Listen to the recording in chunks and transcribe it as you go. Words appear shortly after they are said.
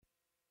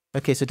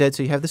Okay, so Dad,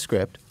 so you have the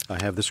script.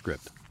 I have the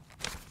script.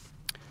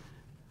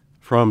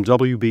 From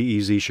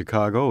WBEZ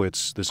Chicago,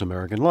 it's This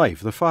American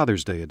Life, the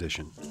Father's Day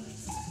edition.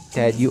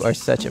 Dad, you are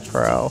such a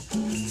pro.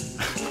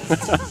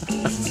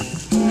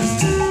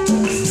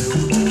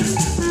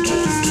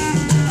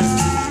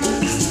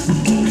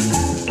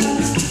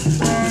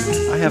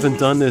 I haven't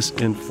done this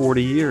in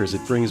 40 years.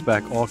 It brings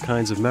back all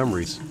kinds of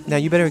memories. Now,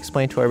 you better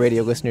explain to our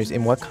radio listeners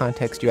in what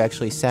context you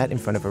actually sat in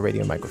front of a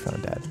radio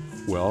microphone, Dad.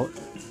 Well,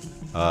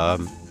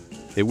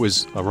 it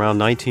was around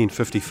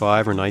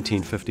 1955 or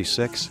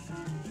 1956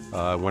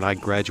 when I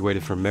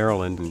graduated from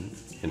Maryland, and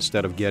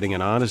instead of getting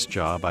an honest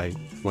job, I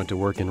went to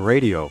work in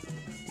radio.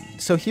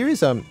 So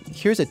here's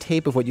a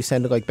tape of what you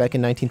sounded like back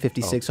in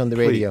 1956 on the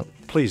radio.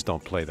 Please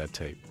don't play that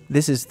tape.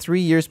 This is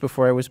 3 years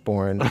before I was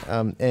born,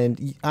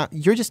 and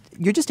you're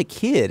just a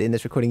kid in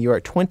this recording. You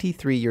are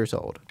 23 years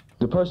old.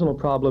 Do personal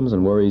problems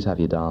and worries have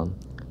you down?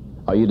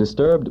 Are you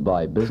disturbed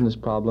by business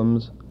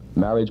problems,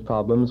 marriage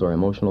problems, or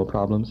emotional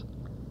problems?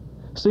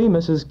 See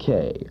Mrs.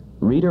 K,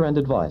 reader and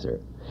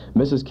advisor.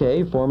 Mrs.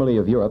 K, formerly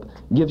of Europe,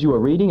 gives you a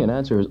reading and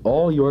answers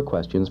all your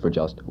questions for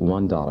just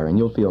 $1, and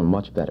you'll feel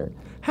much better.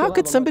 How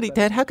could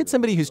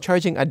somebody who's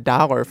charging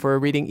 $1 for a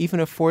reading even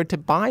afford to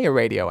buy a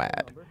radio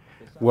ad?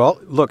 Well,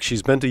 look,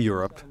 she's been to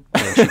Europe,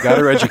 and she got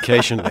her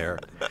education there.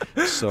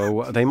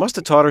 So they must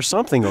have taught her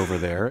something over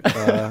there.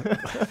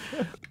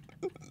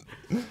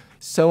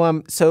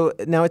 So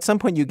now at some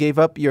point you gave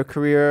up your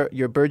career,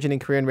 your burgeoning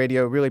career in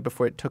radio, really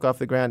before it took off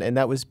the ground, and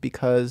that was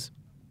because?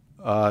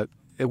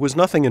 It was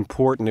nothing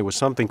important. It was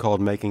something called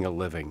making a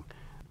living.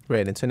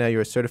 Right, and so now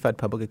you're a certified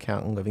public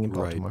accountant living in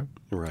Baltimore.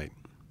 Right.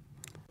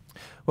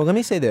 Well, let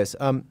me say this.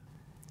 Let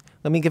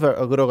me give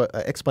a little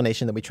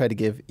explanation that we try to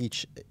give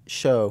each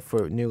show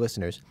for new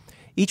listeners.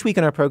 Each week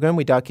in our program,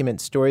 we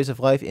document stories of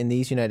life in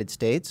these United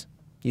States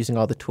using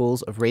all the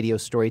tools of radio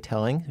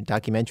storytelling,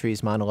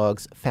 documentaries,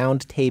 monologues,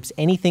 found tapes,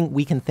 anything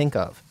we can think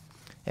of.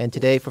 And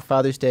today, for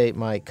Father's Day,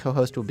 my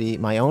co-host will be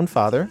my own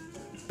father,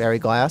 Barry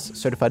Glass,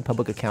 certified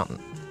public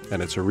accountant.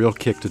 And it's a real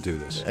kick to do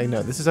this. I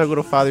know. This is our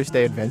little Father's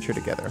Day adventure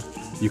together.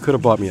 You could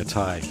have bought me a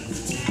tie.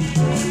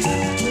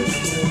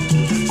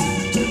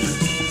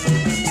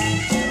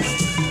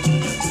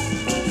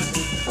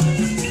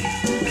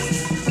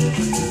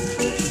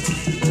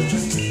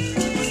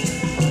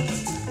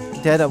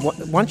 Dad, why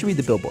don't you read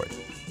the billboard?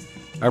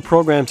 Our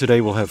program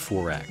today will have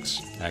 4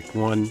 acts. Act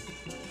 1,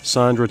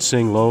 Sandra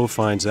Tsing Loh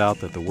finds out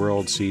that the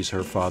world sees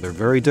her father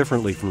very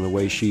differently from the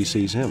way she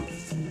sees him.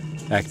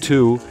 Act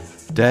 2,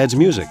 Dad's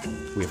music.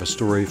 We have a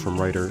story from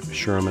writer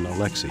Sherman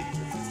Alexie.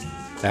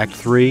 Act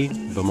 3,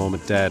 The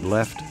Moment Dad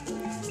Left.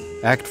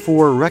 Act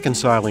 4,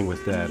 Reconciling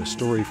with Dad, a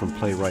story from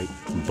playwright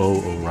Bo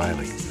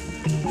O'Reilly.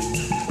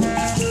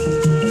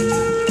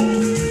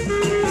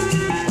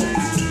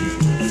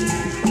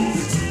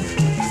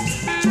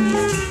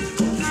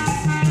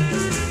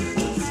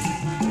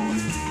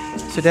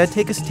 So, Dad,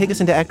 take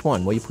us into Act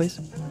 1, will you please?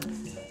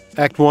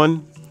 Act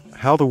 1,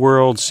 How the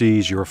World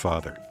Sees Your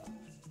Father.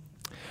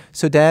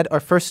 So, Dad, our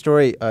first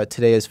story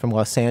today is from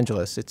Los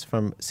Angeles. It's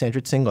from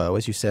Sandra Tsing Loh,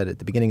 as you said at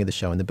the beginning of the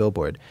show in the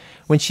billboard.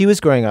 When she was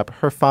growing up,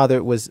 her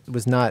father was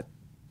not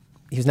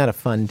a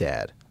fun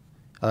dad.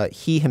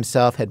 He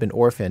himself had been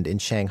orphaned in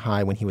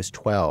Shanghai when he was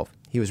 12.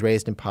 He was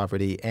raised in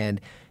poverty,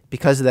 and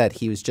because of that,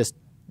 he was just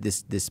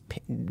this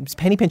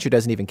penny pincher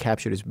doesn't even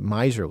capture it as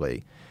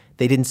miserly.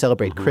 They didn't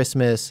celebrate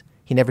Christmas.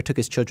 He never took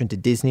his children to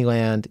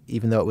Disneyland,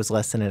 even though it was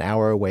less than an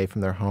hour away from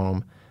their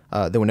home.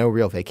 There were no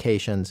real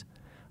vacations.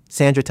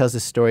 Sandra tells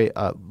this story.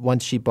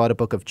 Once she bought a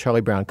book of Charlie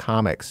Brown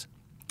comics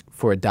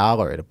for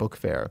 $1 at a book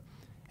fair,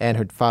 and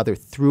her father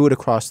threw it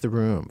across the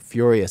room,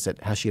 furious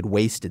at how she had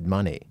wasted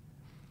money.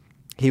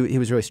 He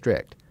was really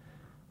strict.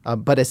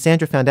 But as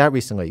Sandra found out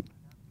recently,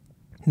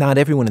 not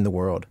everyone in the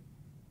world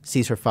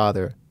sees her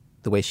father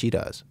the way she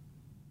does.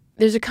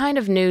 There's a kind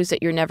of news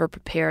that you're never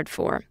prepared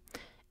for.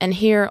 And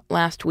here,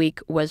 last week,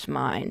 was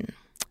mine.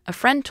 A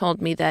friend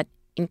told me that,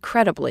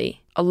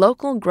 incredibly, a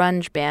local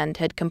grunge band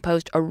had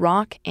composed a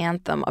rock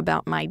anthem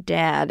about my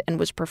dad and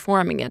was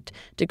performing it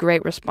to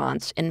great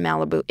response in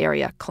Malibu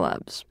area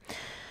clubs.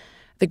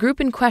 The group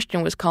in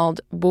question was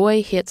called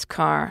Boy Hits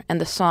Car,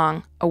 and the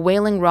song, a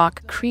wailing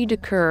rock cri de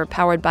coeur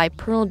powered by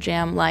Pearl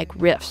Jam-like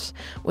riffs,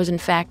 was in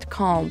fact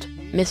called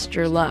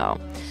Mr. Low.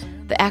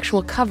 The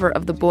actual cover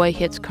of the Boy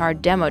Hits Car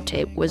demo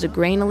tape was a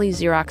grainily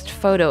Xeroxed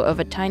photo of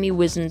a tiny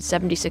wizened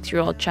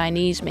 76-year-old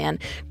Chinese man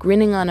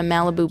grinning on a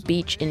Malibu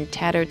beach in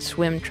tattered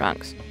swim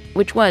trunks,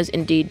 which was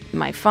indeed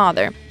my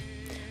father.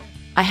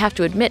 I have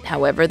to admit,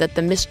 however, that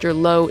the Mr.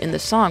 Low in the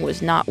song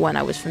was not one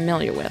I was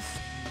familiar with.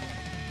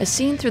 As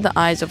seen through the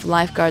eyes of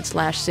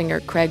lifeguard/singer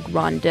Craig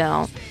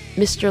Rondell,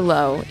 Mr.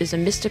 Low is a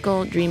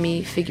mystical,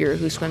 dreamy figure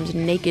who swims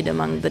naked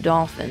among the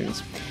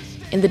dolphins.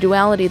 In the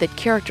duality that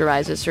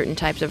characterizes certain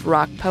types of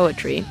rock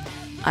poetry,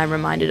 I'm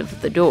reminded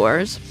of The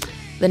Doors,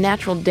 the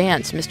natural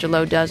dance Mr.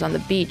 Low does on the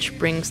beach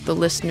brings the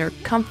listener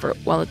comfort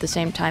while at the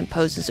same time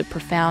poses a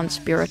profound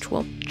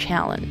spiritual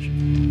challenge.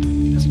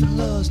 Mr.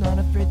 Low's not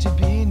afraid to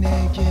be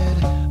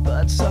naked,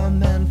 but some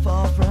men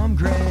fall from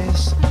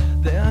grace.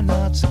 They're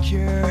not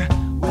secure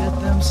with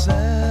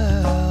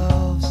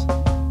themselves.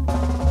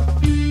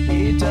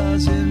 He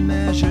doesn't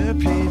measure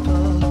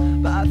people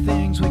by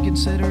things we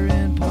consider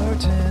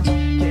important.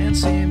 Can't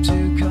seem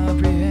to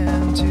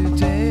comprehend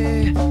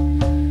today,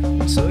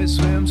 so he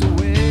swims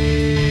away.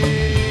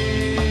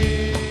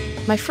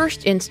 My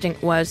first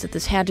instinct was that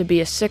this had to be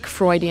a sick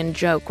Freudian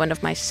joke one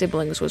of my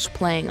siblings was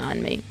playing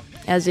on me.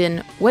 As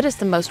in, what is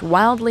the most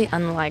wildly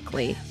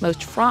unlikely,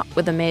 most fraught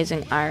with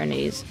amazing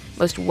ironies,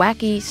 most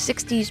wacky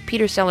 60s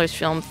Peter Sellers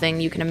film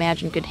thing you can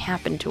imagine could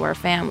happen to our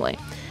family?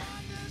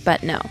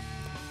 But no.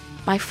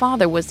 My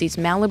father was these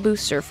Malibu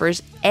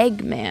surfers'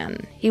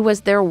 Eggman. He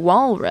was their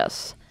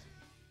walrus.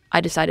 I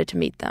decided to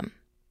meet them.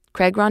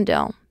 Craig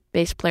Rondell,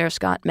 bass player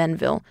Scott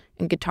Menville,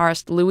 and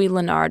guitarist Louis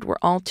Leonard were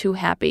all too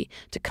happy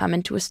to come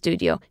into a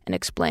studio and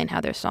explain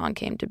how their song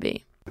came to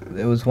be.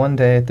 It was one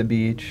day at the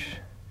beach,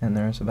 and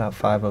there was about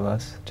 5 of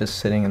us just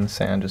sitting in the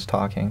sand, just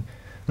talking.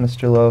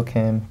 Mr. Lowe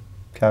came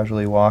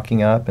casually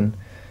walking up, and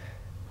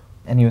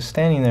he was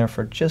standing there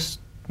for just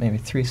maybe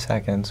 3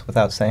 seconds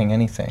without saying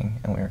anything,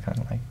 and we were kind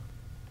of like,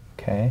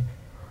 okay.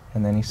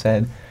 And then he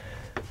said,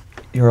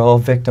 "You're all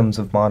victims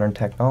of modern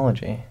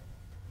technology."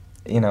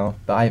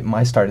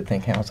 I started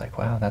thinking, I was like,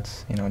 wow,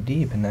 that's,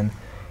 deep. And then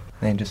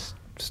they just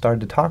started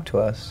to talk to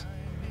us.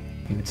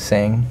 He would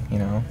sing,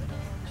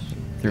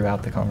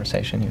 throughout the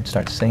conversation. He would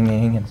start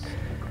singing. And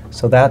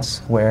so that's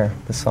where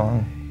the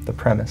song, the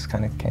premise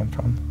kind of came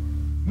from.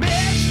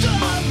 Mr.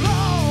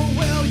 Lowe,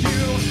 will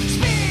you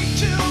speak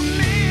to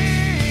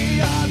me?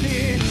 You're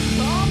the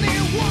only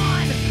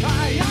one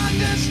I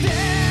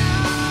understand.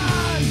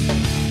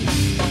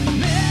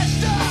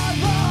 Mr.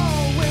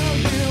 Lowe, will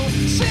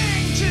you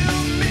sing to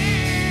me?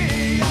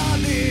 You're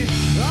the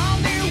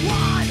only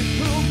one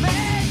who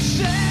makes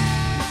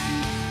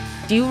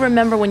sense. Do you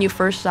remember when you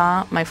first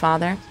saw my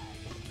father?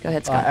 Go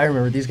ahead, Scott. I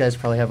remember. These guys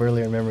probably have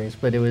earlier memories,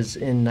 but it was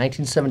in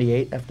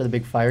 1978 after the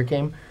big fire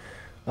came.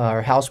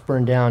 Our house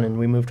burned down and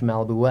we moved to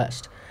Malibu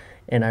West.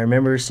 And I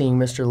remember seeing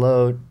Mr.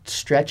 Lowe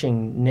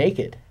stretching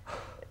naked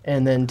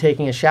and then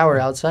taking a shower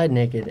outside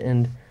naked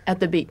and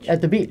At the beach.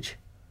 at the beach.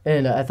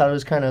 And I thought it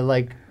was kind of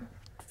like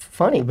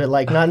funny, but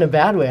like not in a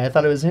bad way. I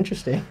thought it was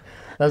interesting.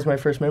 That was my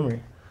first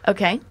memory.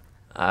 Okay.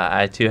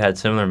 I too had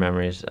similar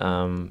memories.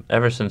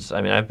 Ever since,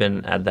 I've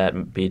been at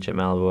that beach at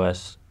Malibu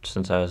West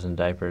since I was in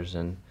diapers,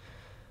 and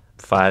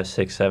 5,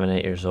 6, 7,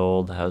 8 years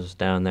old, I was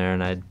down there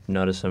and I'd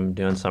notice him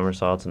doing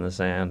somersaults in the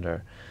sand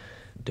or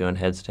doing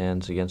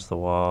headstands against the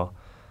wall,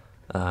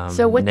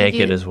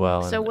 naked as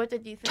well. So what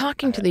did you think?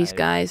 Talking to these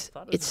guys,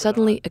 it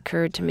suddenly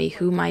occurred to me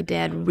who my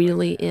dad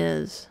really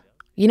is.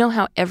 You know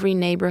how every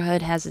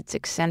neighborhood has its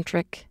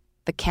eccentric?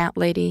 The cat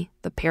lady,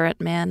 the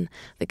parrot man,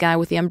 the guy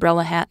with the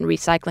umbrella hat and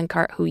recycling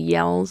cart who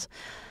yells?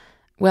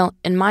 Well,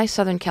 in my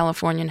Southern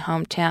Californian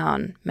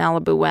hometown,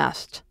 Malibu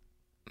West,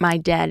 my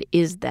dad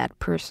is that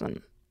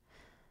person.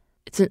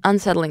 It's an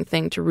unsettling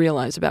thing to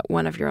realize about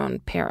one of your own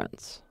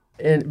parents.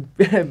 And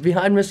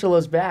behind Mr.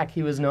 Lowe's back,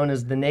 he was known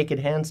as the Naked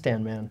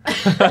Handstand Man.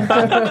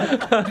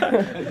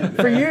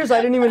 For years, I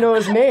didn't even know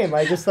his name.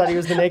 I just thought he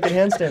was the Naked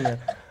Handstand Man.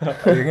 You're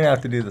going to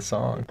have to do the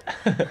song.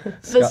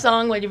 The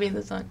song? What do you mean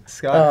the song?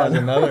 Scott has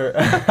another...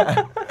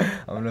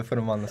 I'm going to put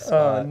him on the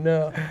spot.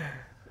 Oh,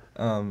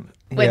 no.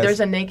 Wait, there's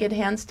a naked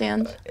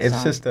handstand? It's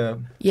song. just a...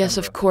 Yes,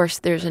 of course,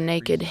 there's a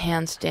Naked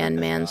Handstand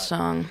Man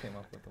song.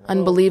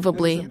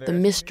 Unbelievably, the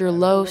Mr.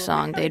 Lowe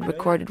song they'd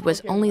recorded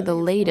was only the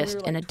latest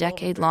in a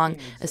decade-long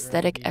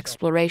aesthetic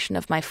exploration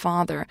of my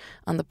father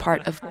on the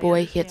part of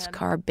Boy Hits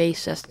Car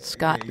bassist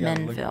Scott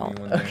Menville.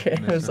 Okay,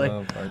 it was like,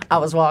 I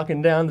was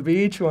walking down the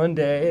beach one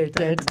day,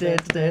 dun, dun,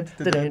 dun,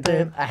 dun, dun,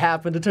 dun. I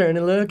happened to turn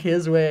and look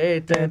his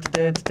way, dun,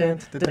 dun, dun,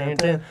 dun, dun,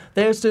 dun.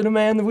 There stood a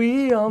man that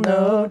we all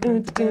know,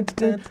 dun, dun,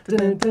 dun, dun,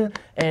 dun, dun.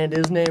 And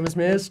his name is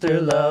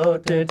Mr. Lowe,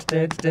 dun,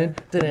 dun, dun,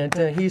 dun, dun,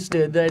 dun. He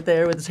stood right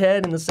there with his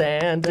head in the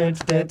sand, dun,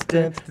 dun,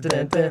 dun, dun,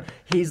 dun, dun.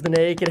 He's the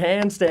Naked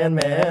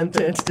Handstand Man,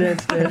 dun, dun,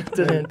 dun,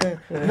 dun, dun.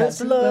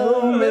 Mr.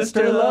 Lowe,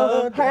 Mr.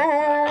 Lowe.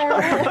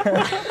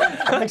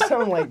 Like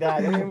something like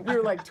that. We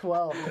were like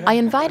 12. I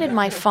invited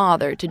my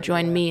father to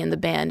join me and the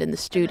band in the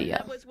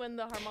studio.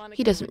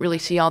 He doesn't really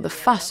see all the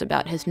fuss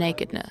about his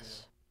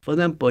nakedness. For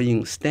example,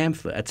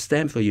 at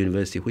Stanford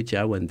University, which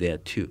I went there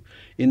too,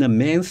 in the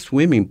men's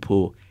swimming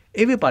pool,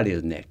 everybody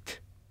is naked.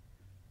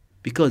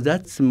 Because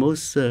that's the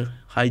most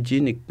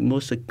hygienic,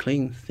 most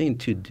clean thing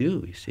to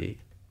do, you see.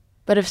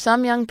 But if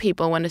some young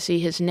people want to see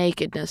his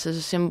nakedness as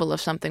a symbol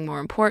of something more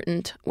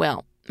important,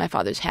 well, my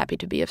father's happy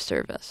to be of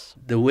service.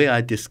 The way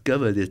I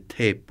discovered this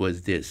tape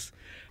was this.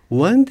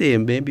 One day,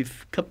 maybe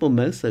a couple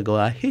months ago,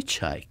 I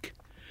hitchhiked,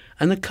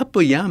 and a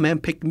couple young men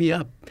picked me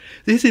up.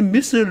 They said,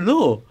 "Mr.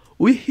 Lowe,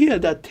 we hear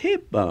that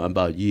tape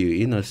about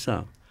you in a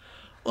song."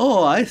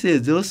 Oh, I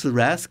said, those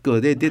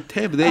rascals, they did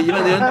tape, they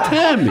even didn't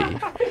tell me.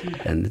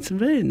 And it's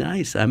very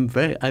nice.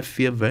 I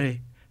feel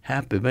very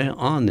happy, very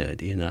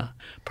honored, you know.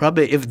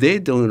 Probably if they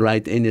don't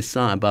write any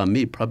song about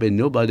me, probably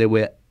nobody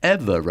will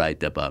ever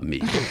write about me.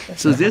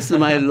 So this is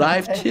my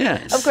life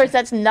chance. Of course,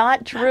 that's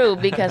not true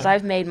because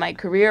I've made my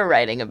career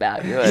writing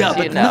about you, as yeah,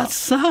 you but know. not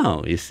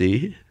song, you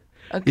see.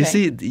 Okay. You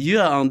see, you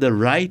are on the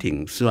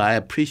writing, so I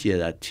appreciate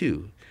that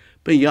too.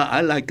 But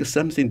I like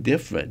something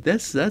different.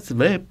 That's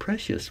very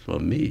precious for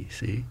me,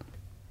 see.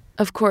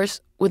 Of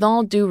course, with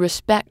all due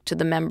respect to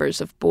the members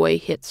of Boy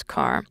Hits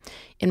Car,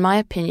 in my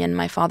opinion,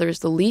 my father is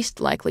the least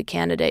likely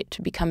candidate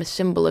to become a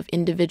symbol of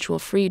individual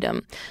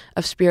freedom,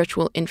 of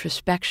spiritual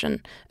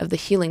introspection, of the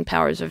healing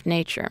powers of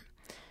nature.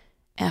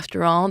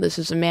 After all, this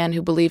is a man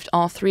who believed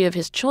all 3 of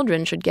his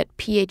children should get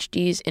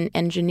PhDs in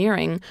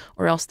engineering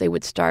or else they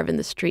would starve in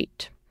the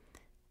street.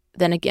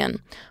 Then again,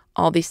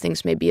 all these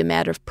things may be a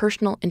matter of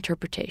personal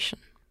interpretation.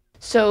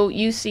 So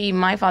you see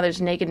my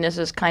father's nakedness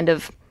as kind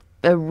of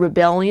a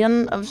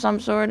rebellion of some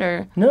sort,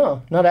 or?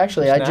 No, not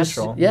actually. It's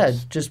natural.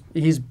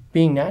 He's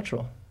being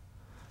natural.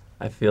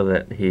 I feel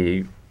that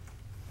he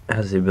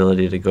has the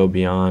ability to go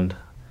beyond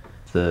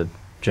the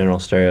general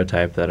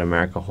stereotype that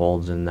America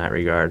holds in that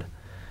regard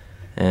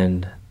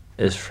and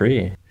is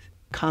free.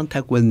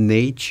 Contact with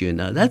nature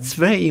now, that's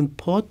very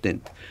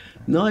important.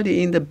 Not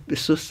in the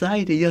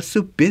society, you're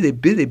so busy.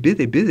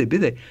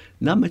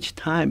 Not much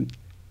time,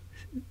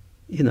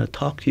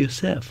 talk to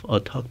yourself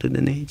or talk to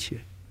the nature.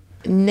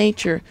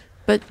 Nature.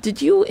 But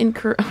did you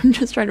encourage, I'm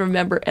just trying to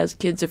remember as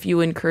kids if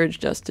you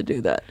encouraged us to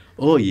do that.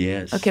 Oh,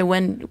 yes. Okay,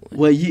 when?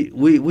 Well,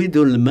 we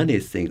do many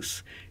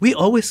things. We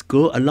always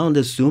go along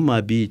the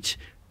Zuma Beach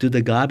to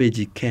the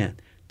garbage can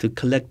to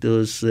collect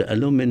those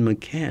aluminum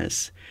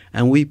cans.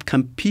 And we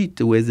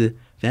compete with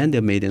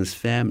Vandermaiden's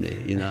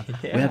family, Yeah.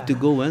 We have to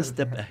go one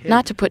step ahead.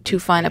 Not to put too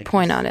fine a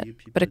point on it,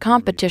 but a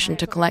competition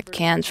to collect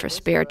cans for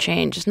spare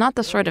change is not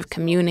the sort of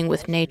communing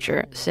with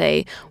nature,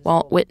 say,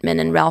 Walt Whitman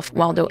and Ralph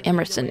Waldo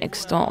Emerson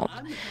extolled.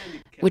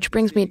 Which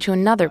brings me to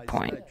another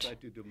point.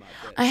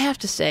 I have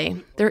to say,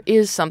 there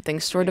is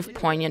something sort of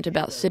poignant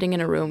about sitting in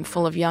a room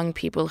full of young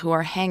people who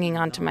are hanging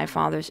on to my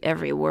father's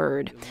every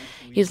word.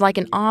 He's like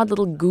an odd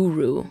little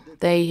guru,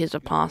 they his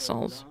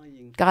apostles.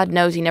 God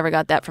knows he never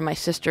got that from my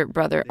sister,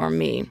 brother, or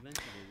me.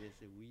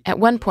 At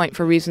one point,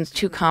 for reasons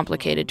too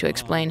complicated to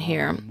explain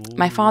here,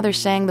 my father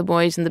sang the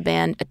boys in the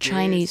band a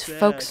Chinese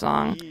folk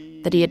song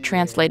that he had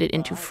translated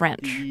into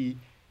French.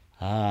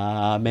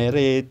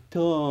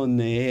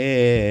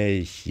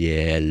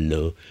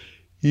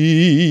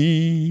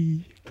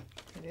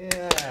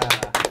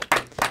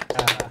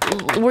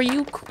 Were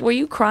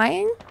you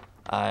crying?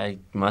 I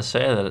must say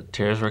that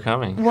tears were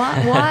coming.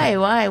 Why?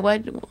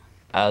 What?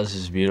 That was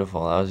just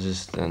beautiful. That was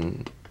just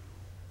an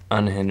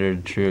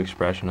unhindered, true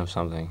expression of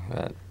something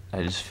that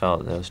I just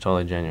felt that was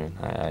totally genuine.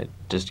 I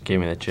just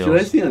gave me the chills.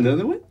 Should I sing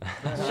another one?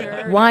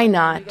 Why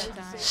not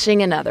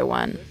sing another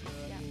one?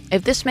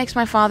 If this makes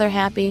my father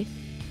happy,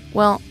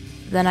 well,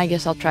 then I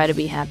guess I'll try to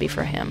be happy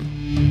for him.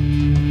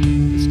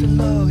 Mr.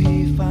 Lowe,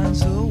 he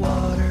finds the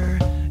water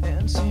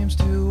and seems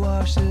to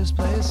wash this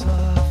place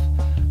off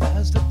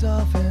as the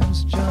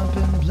dolphins jump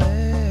and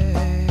play.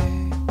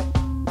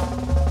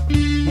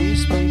 He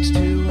speaks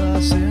to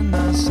us in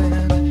the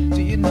sand.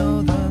 Do you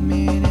know the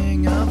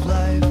meaning of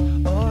life?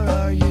 Or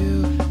are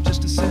you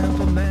just a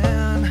simple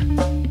man?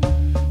 And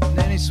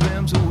then he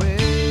swims away.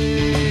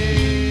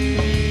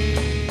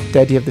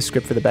 Dad, do you have the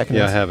script for the Bacchanates?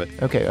 Yeah, I have it.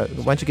 Okay,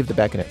 why don't you give the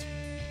Bacchanates?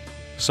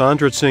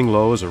 Sandra Tsing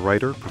Loh is a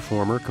writer,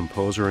 performer,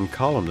 composer, and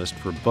columnist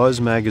for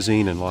Buzz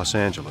magazine in Los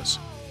Angeles.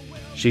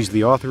 She's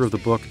the author of the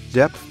book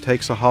Depth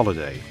Takes a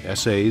Holiday,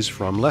 Essays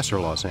from Lesser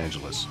Los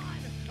Angeles.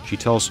 She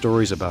tells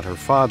stories about her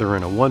father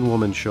in a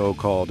one-woman show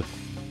called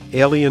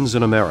Aliens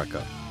in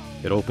America.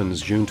 It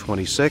opens June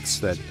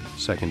 26th at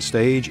Second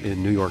Stage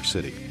in New York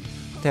City.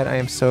 Dad, I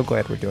am so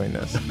glad we're doing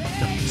this.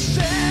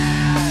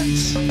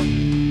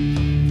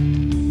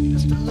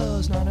 Mr.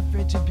 Lowe's not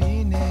afraid to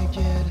be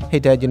naked. Hey,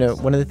 Dad,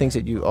 one of the things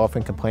that you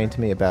often complain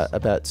to me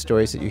about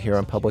stories that you hear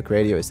on public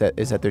radio is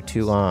that they're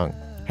too long.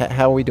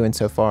 How are we doing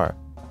so far?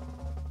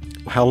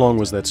 How long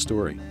was that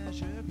story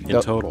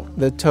in total?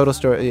 The total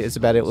story is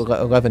about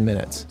 11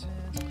 minutes.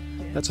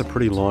 That's a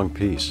pretty long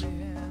piece.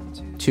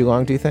 Too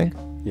long, do you think?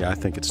 Yeah, I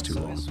think it's too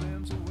long.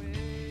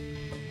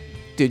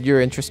 Did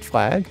your interest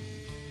flag?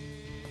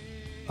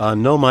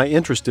 No, my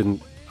interest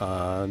didn't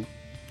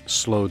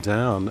slow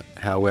down.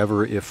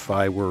 However, if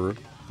I were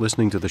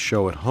listening to the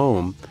show at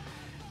home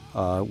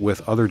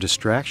with other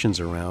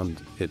distractions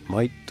around, it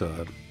might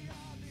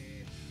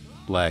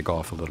lag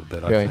off a little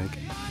bit, Really? I think.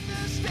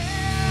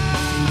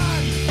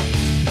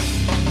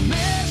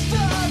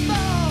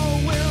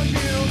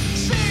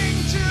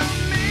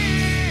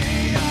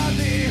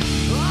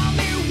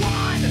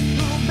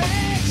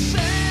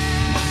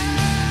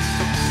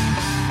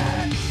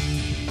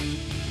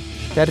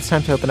 Dad, it's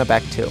time to open up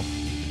Act 2.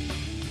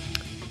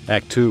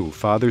 Act 2,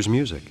 Father's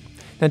Music.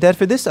 Now, Dad,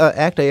 for this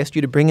act, I asked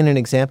you to bring in an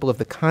example of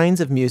the kinds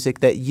of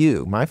music that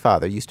you, my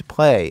father, used to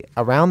play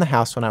around the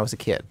house when I was a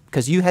kid.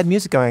 Because you had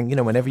music going,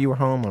 whenever you were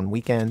home on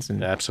weekends.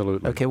 And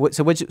Absolutely. Okay,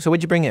 so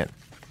what'd you bring in?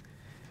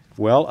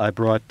 Well, I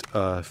brought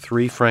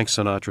 3 Frank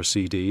Sinatra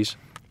CDs.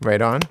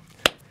 Right on.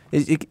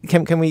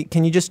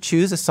 Can you just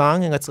choose a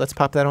song and let's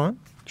pop that on?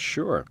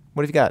 Sure.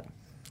 What have you got?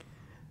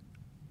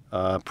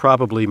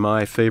 Probably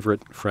my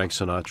favorite Frank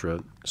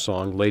Sinatra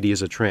song, Lady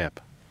is a Tramp.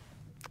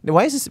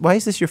 Why is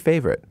this your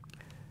favorite?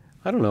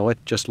 I don't know, I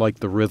just like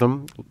the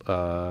rhythm,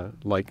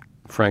 like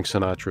Frank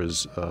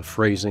Sinatra's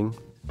phrasing.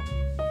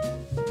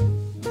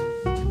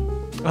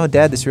 Oh,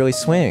 Dad, this really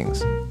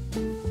swings.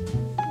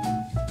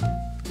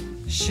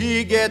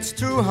 She gets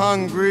too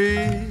hungry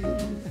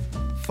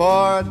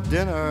for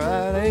dinner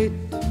at 8.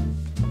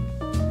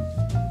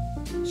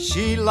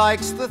 She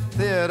likes the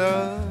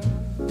theater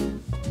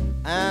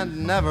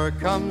and never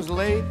comes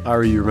late.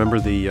 Ari, you remember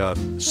the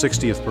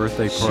 60th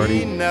birthday party?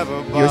 She never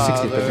Your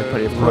 60th birthday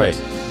party, of course.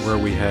 Where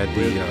we had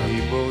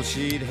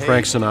the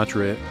Frank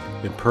Sinatra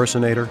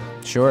impersonator.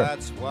 Sure.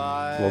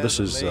 Well, this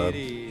is,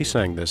 he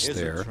sang this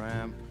there.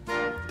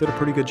 Did a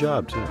pretty good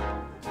job, too.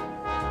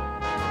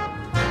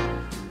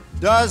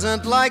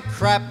 Doesn't like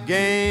crap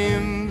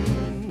games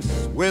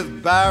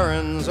with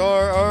barons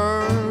or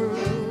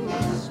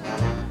earls.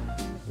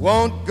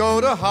 Won't go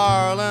to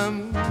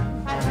Harlem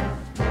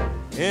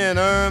in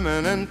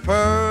ermine and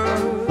pearl.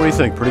 What do you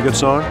think? Pretty good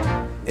song?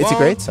 It's a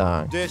great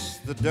song. Dish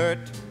the dirt.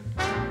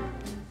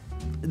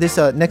 This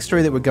next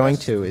story that we're going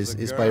to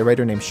is by a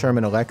writer named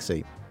Sherman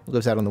Alexie, who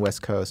lives out on the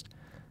West Coast.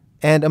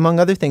 And among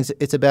other things,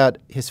 it's about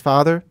his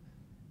father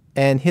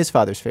and his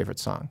father's favorite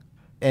song.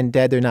 And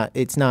Dad,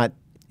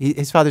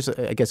 his father's,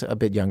 I guess, a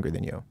bit younger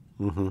than you.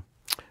 Mm-hmm.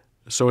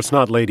 So it's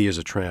not Lady is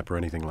a Tramp or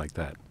anything like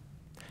that?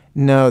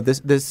 No,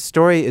 this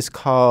story is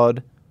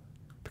called,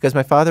 because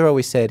my father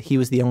always said he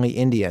was the only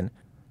Indian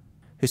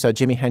who saw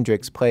Jimi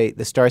Hendrix play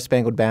the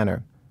Star-Spangled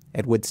Banner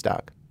at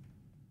Woodstock.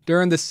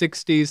 During the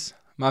 60s,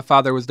 my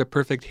father was the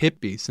perfect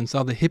hippie, since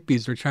all the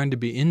hippies were trying to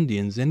be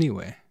Indians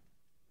anyway.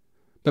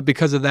 But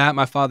because of that,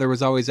 my father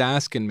was always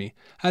asking me,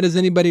 how does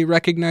anybody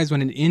recognize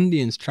when an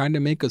Indian's trying to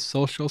make a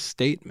social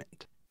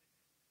statement?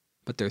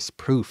 But there's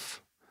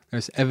proof.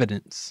 There's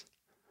evidence.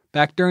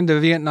 Back during the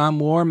Vietnam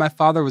War, my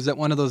father was at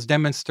one of those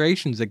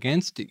demonstrations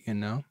against it, you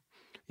know.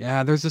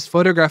 Yeah, there's this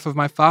photograph of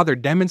my father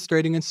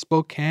demonstrating in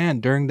Spokane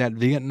during that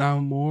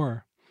Vietnam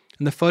War.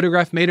 And the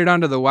photograph made it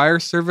onto the wire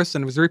service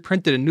and was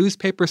reprinted in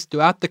newspapers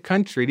throughout the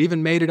country. It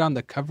even made it on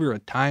the cover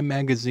of Time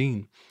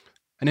magazine.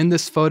 And in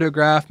this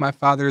photograph, my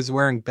father is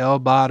wearing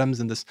bell-bottoms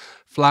and this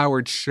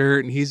flowered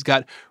shirt, and he's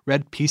got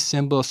red peace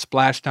symbols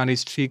splashed on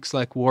his cheeks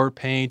like war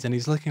paint, and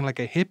he's looking like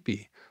a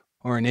hippie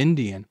or an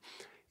Indian.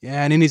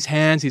 Yeah, and in his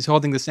hands, he's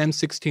holding this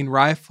M16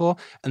 rifle,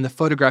 and the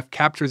photograph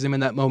captures him in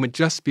that moment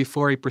just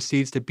before he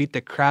proceeds to beat the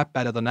crap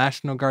out of the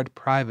National Guard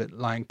private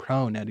lying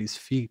prone at his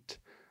feet.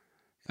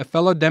 A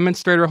fellow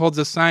demonstrator holds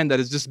a sign that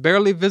is just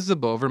barely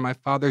visible over my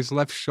father's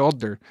left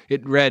shoulder.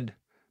 It read,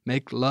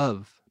 "Make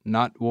love,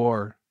 not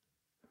war."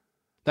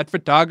 That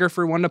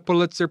photographer won a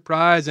Pulitzer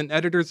Prize, and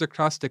editors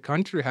across the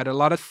country had a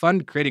lot of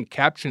fun creating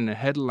caption and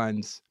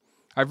headlines.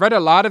 I've read a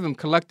lot of them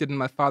collected in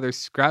my father's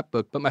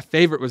scrapbook, but my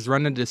favorite was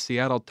run into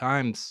Seattle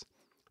Times.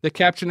 The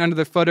caption under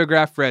the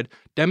photograph read,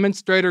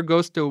 "Demonstrator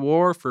goes to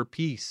war for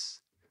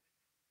peace."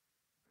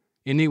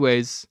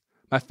 Anyways,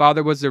 my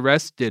father was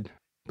arrested,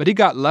 but he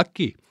got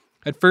lucky.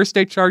 At first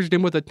they charged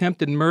him with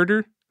attempted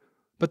murder,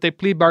 but they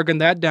plea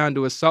bargained that down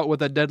to assault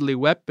with a deadly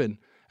weapon,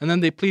 and then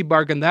they plea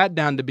bargained that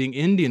down to being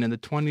Indian in the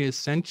 20th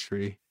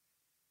century.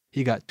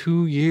 He got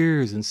 2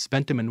 years and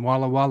spent them in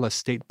Walla Walla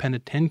State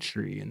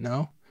Penitentiary, you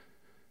know?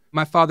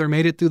 My father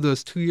made it through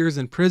those 2 years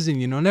in prison,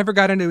 you know, never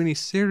got into any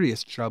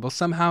serious trouble,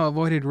 somehow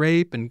avoided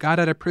rape, and got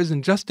out of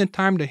prison just in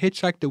time to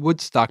hitchhike to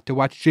Woodstock to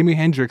watch Jimi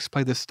Hendrix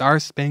play the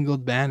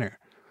Star-Spangled Banner.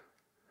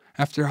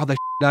 After all the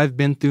shit I've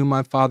been through,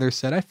 my father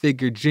said, I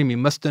figured Jimmy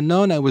must have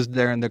known I was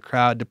there in the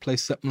crowd to play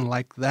something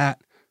like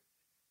that.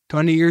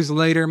 20 years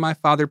later, my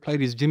father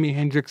played his Jimi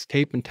Hendrix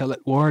tape until it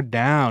wore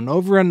down.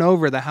 Over and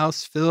over, the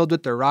house filled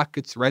with the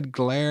rocket's red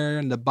glare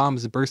and the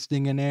bombs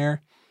bursting in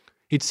air.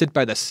 He'd sit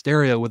by the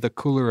stereo with a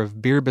cooler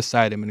of beer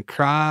beside him and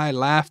cry,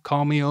 laugh,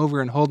 call me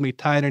over, and hold me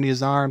tight in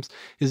his arms,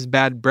 his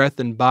bad breath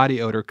and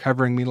body odor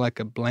covering me like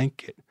a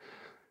blanket.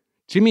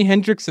 Jimi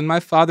Hendrix and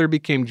my father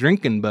became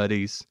drinking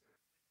buddies.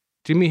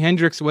 Jimi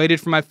Hendrix waited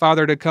for my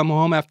father to come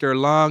home after a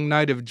long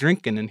night of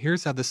drinking, and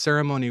here's how the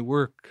ceremony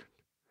worked.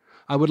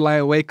 I would lie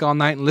awake all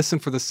night and listen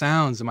for the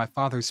sounds of my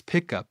father's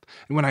pickup,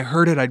 and when I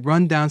heard it, I'd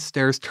run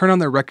downstairs, turn on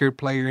the record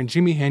player, and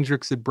Jimi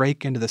Hendrix would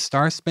break into the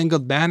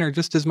Star-Spangled Banner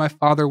just as my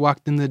father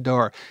walked in the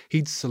door.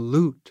 He'd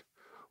salute,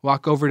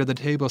 walk over to the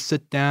table,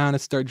 sit down,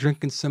 and start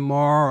drinking some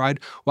more, or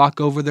I'd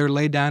walk over there,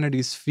 lay down at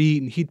his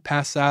feet, and he'd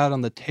pass out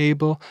on the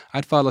table.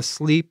 I'd fall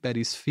asleep at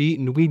his feet,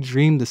 and we'd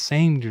dream the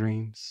same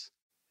dreams.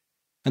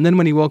 And then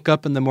when he woke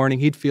up in the morning,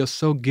 he'd feel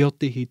so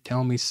guilty he'd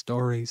tell me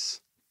stories.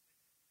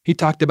 He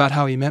talked about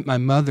how he met my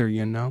mother,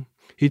 you know.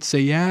 He'd say,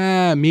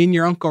 yeah, me and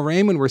your Uncle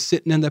Raymond were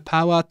sitting in the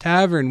Powwow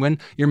Tavern when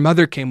your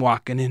mother came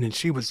walking in, and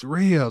she was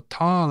real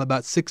tall,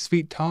 about 6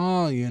 feet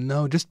tall, you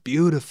know, just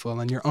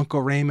beautiful. And your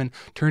Uncle Raymond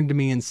turned to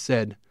me and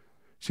said,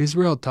 she's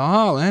real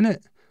tall, ain't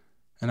it?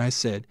 And I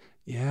said,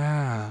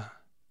 yeah.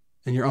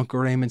 And your Uncle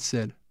Raymond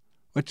said,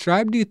 what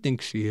tribe do you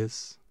think she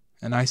is?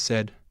 And I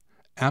said,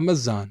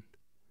 Amazon.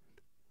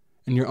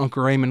 And your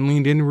Uncle Raymond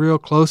leaned in real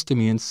close to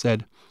me and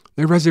said,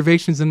 there are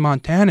reservations in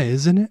Montana,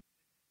 isn't it?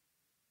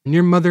 And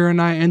your mother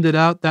and I ended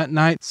out that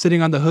night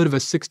sitting on the hood of a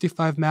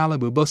 '65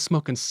 Malibu, both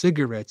smoking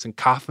cigarettes and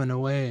coughing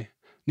away.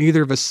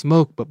 Neither of us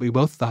smoked, but we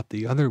both thought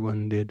the other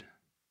one did.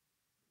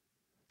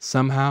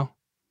 Somehow,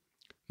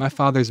 my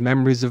father's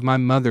memories of my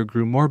mother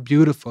grew more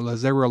beautiful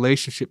as their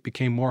relationship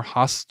became more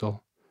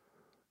hostile.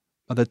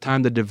 By the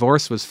time the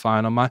divorce was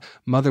final, my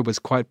mother was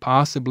quite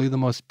possibly the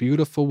most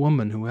beautiful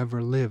woman who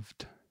ever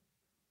lived.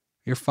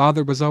 Your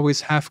father was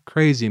always half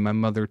crazy, my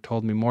mother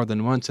told me more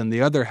than once, and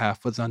the other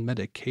half was on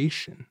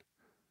medication.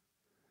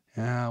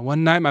 Yeah,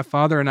 one night my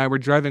father and I were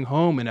driving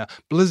home in a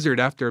blizzard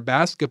after a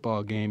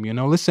basketball game,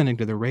 listening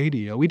to the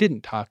radio. We didn't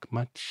talk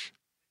much.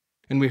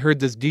 And we heard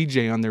this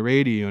DJ on the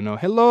radio,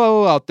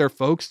 hello out there,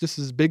 folks. This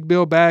is Big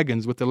Bill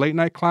Baggins with the Late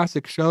Night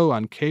Classic Show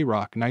on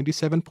K-Rock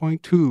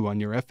 97.2 on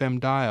your FM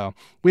dial.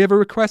 We have a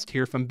request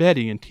here from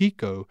Betty in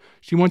Tico.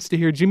 She wants to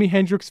hear Jimi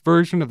Hendrix's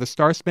version of the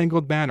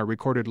Star-Spangled Banner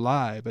recorded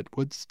live at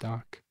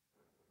Woodstock.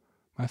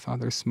 My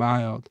father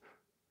smiled,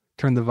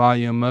 turned the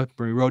volume up,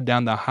 and we rode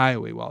down the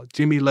highway while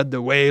Jimmy led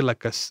the way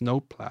like a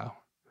snowplow.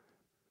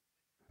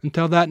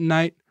 Until that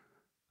night,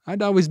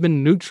 I'd always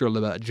been neutral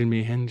about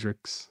Jimi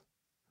Hendrix.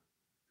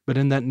 But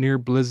in that near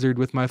blizzard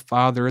with my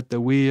father at the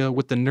wheel,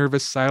 with the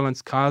nervous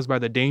silence caused by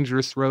the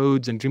dangerous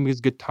roads and Jimmy's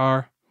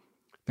guitar,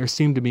 there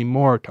seemed to be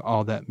more to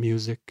all that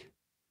music.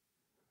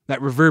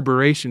 That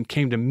reverberation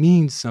came to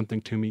mean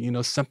something to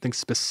me, something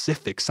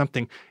specific,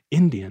 something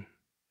Indian.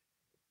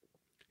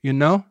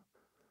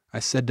 I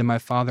said to my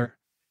father,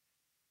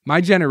 my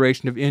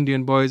generation of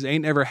Indian boys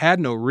ain't ever had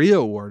no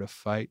real war to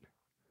fight.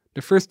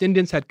 The first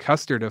Indians had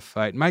Custer to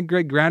fight. My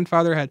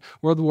great-grandfather had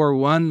World War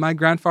I. My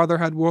grandfather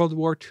had World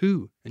War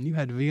II. And you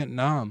had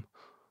Vietnam.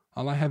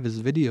 All I have is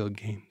video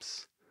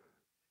games.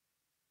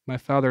 My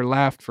father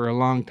laughed for a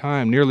long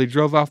time, nearly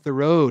drove off the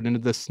road into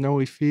the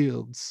snowy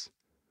fields.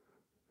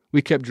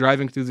 We kept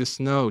driving through the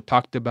snow,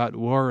 talked about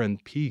war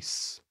and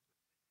peace.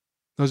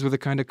 Those were the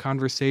kind of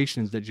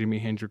conversations that Jimi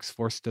Hendrix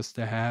forced us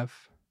to have.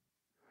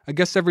 I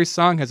guess every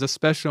song has a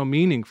special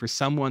meaning for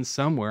someone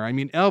somewhere. I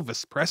mean,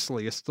 Elvis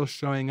Presley is still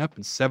showing up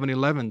in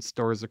 7-Eleven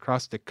stores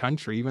across the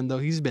country, even though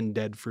he's been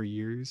dead for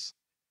years.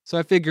 So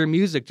I figure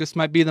music just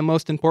might be the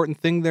most important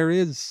thing there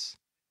is.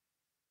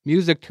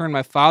 Music turned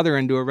my father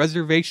into a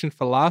reservation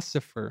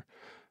philosopher.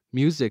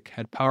 Music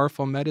had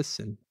powerful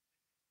medicine.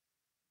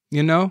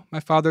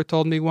 My father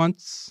told me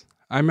once,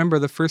 I remember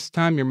the first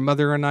time your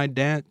mother and I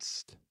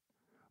danced.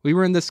 We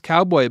were in this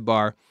cowboy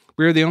bar.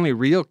 We were the only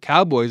real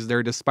cowboys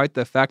there, despite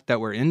the fact that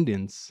we're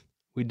Indians.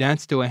 We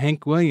danced to a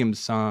Hank Williams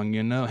song,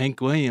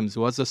 Hank Williams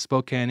was a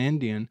Spokane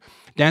Indian.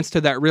 Danced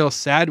to that real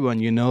sad one,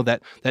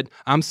 that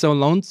I'm so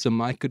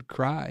lonesome I could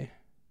cry.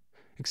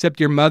 Except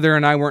your mother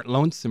and I weren't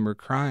lonesome or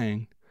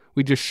crying.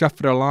 We just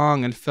shuffled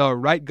along and fell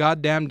right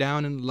goddamn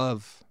down in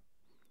love.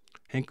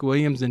 Hank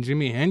Williams and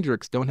Jimi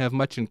Hendrix don't have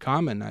much in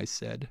common, I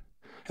said.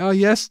 Hell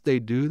yes, they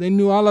do. They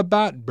knew all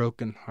about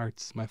broken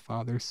hearts, my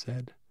father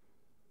said.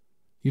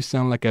 You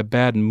sound like a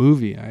bad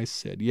movie, I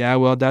said. Yeah,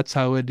 well, that's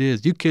how it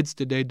is. You kids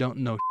today don't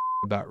know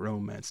about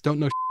romance, don't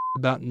know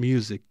about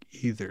music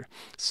either.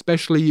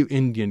 Especially you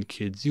Indian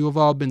kids. You have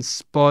all been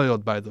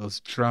spoiled by those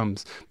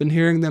drums. Been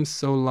hearing them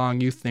so long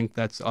you think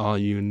that's all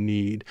you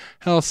need.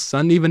 Hell,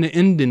 son, even an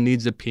Indian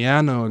needs a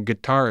piano, a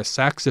guitar, a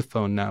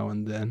saxophone now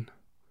and then.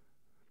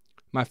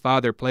 My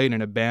father played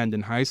in a band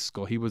in high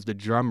school. He was the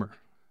drummer.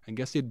 I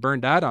guess he'd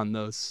burned out on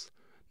those.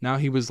 Now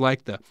he was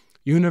like the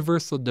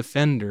universal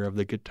defender of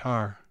the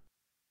guitar.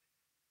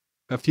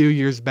 A few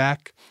years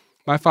back,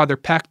 my father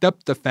packed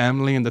up the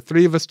family and the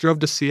three of us drove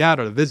to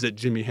Seattle to visit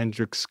Jimi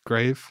Hendrix's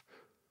grave.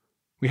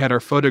 We had our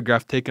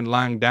photograph taken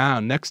lying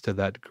down next to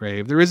that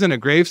grave. There isn't a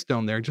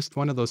gravestone there, just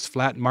one of those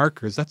flat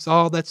markers. That's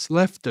all that's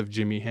left of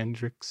Jimi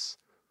Hendrix.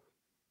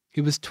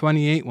 He was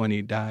 28 when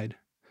he died.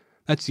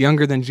 That's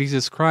younger than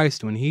Jesus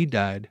Christ when he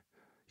died.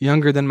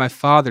 Younger than my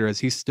father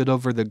as he stood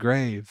over the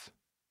grave.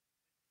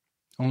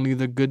 Only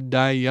the good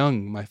die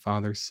young, my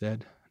father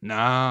said.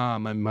 Nah,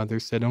 my mother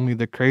said, only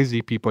the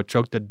crazy people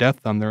choke to death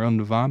on their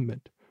own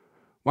vomit.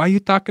 Why are you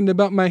talking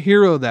about my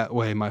hero that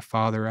way, my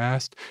father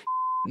asked.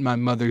 My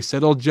mother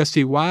said, old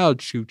Jesse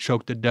Wildshoe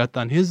choked to death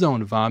on his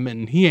own vomit,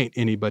 and he ain't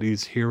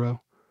anybody's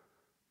hero.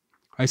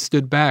 I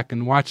stood back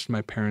and watched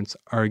my parents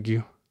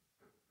argue.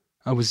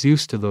 I was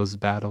used to those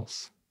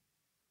battles.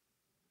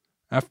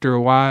 After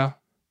a while,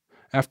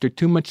 after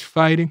too much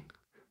fighting,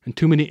 and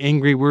too many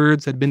angry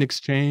words had been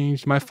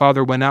exchanged, my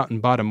father went out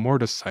and bought a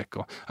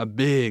motorcycle, a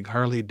big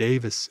Harley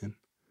Davidson.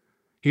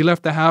 He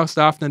left the house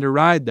often to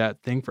ride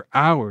that thing for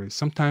hours,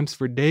 sometimes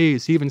for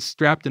days. He even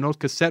strapped an old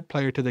cassette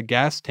player to the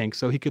gas tank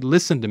so he could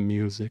listen to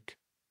music.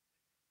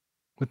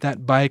 With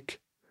that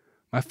bike,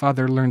 my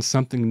father learned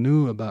something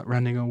new about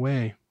running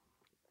away.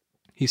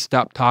 He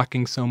stopped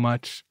talking so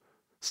much,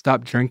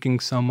 stopped drinking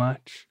so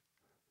much.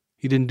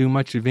 He didn't do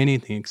much of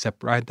anything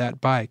except ride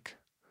that bike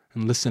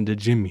and listen to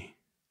Jimmy.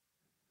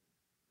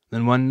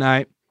 Then one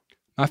night,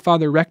 my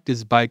father wrecked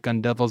his bike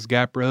on Devil's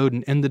Gap Road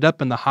and ended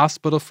up in the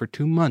hospital for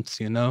 2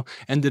 months,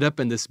 Ended up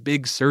in this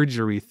big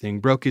surgery thing.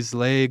 Broke his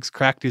legs,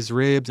 cracked his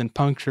ribs, and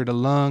punctured a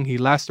lung. He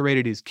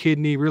lacerated his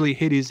kidney, really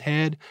hit his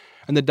head.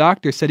 And the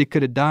doctor said he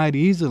could have died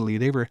easily.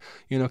 They were,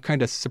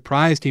 kind of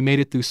surprised he made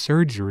it through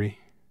surgery.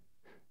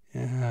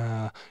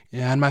 Yeah,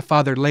 and my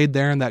father laid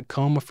there in that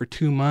coma for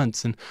 2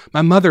 months, and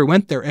my mother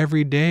went there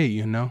every day,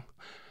 you know.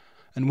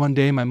 And one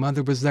day my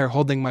mother was there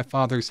holding my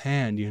father's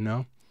hand, you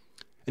know.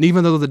 And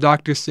even though the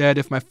doctor said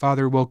if my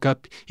father woke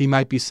up, he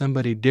might be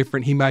somebody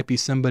different, he might be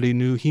somebody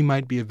new, he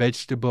might be a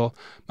vegetable,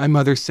 my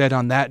mother said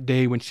on that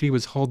day when she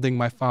was holding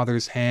my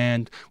father's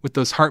hand with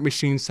those heart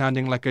machines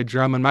sounding like a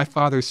drum, and my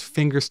father's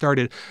finger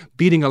started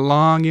beating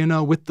along, you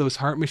know, with those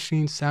heart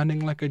machines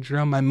sounding like a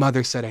drum, my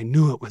mother said, I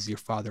knew it was your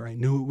father. I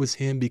knew it was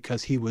him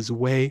because he was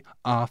way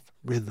off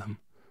rhythm.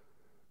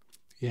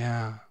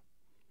 Yeah.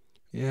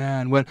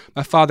 Yeah, and when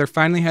my father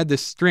finally had the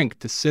strength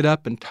to sit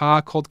up and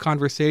talk, hold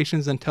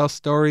conversations, and tell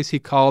stories, he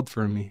called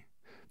for me.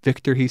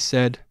 Victor, he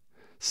said,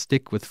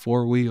 stick with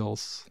 4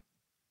 wheels.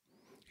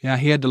 Yeah,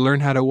 he had to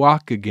learn how to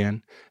walk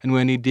again, and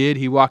when he did,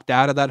 he walked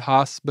out of that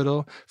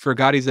hospital,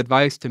 forgot his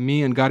advice to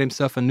me, and got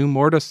himself a new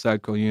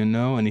motorcycle, you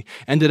know, and he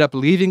ended up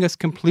leaving us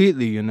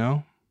completely, you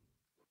know.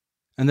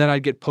 And then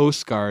I'd get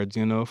postcards,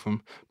 you know,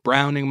 from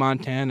Browning,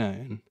 Montana,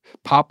 and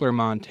Poplar,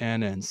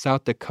 Montana, and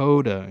South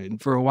Dakota.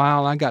 And for a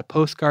while, I got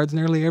postcards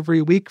nearly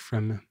every week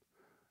from him.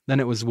 Then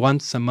it was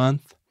once a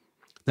month.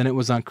 Then it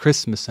was on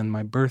Christmas and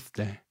my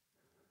birthday.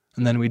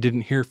 And then we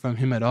didn't hear from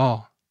him at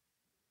all.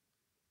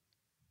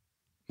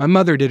 My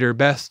mother did her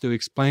best to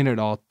explain it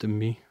all to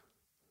me.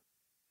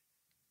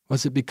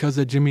 Was it because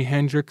of Jimi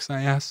Hendrix,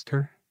 I asked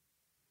her.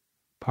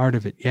 Part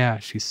of it, yeah,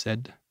 she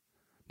said.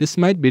 This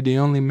might be the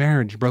only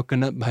marriage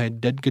broken up by a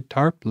dead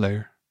guitar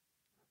player.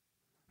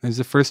 There's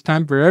a first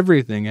time for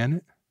everything, ain't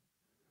it?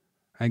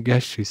 I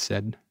guess, she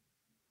said.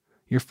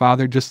 Your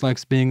father just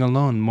likes being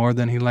alone more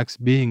than he likes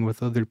being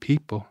with other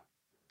people.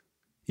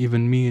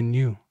 Even me and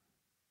you.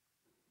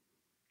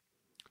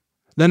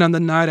 Then on the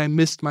night I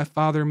missed my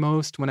father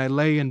most, when I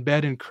lay in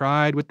bed and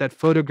cried with that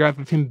photograph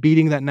of him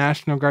beating that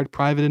National Guard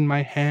private in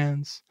my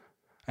hands,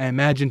 I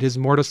imagined his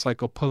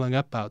motorcycle pulling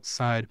up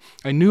outside.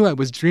 I knew I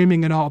was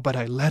dreaming it all, but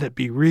I let it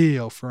be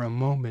real for a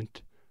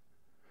moment.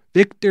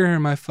 Victor,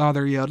 my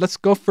father yelled, let's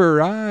go for a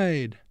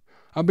ride.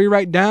 I'll be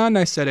right down,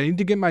 I said. I need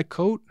to get my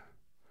coat.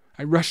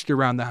 I rushed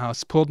around the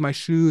house, pulled my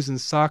shoes and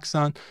socks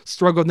on,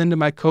 struggled into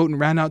my coat, and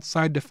ran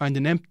outside to find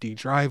an empty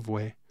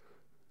driveway.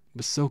 It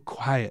was so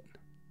quiet.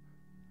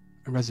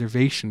 A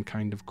reservation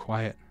kind of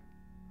quiet,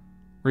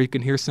 where you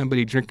can hear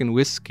somebody drinking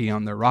whiskey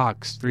on the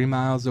rocks 3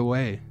 miles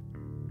away.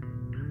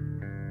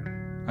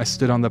 I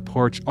stood on the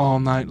porch all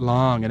night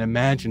long and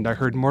imagined I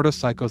heard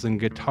motorcycles and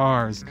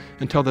guitars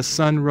until the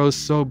sun rose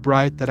so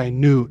bright that I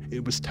knew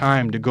it was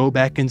time to go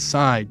back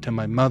inside to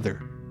my mother.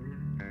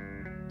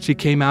 She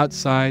came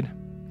outside,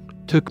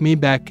 took me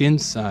back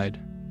inside,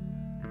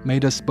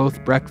 made us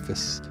both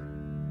breakfast,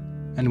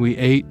 and we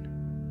ate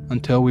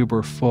until we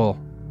were full.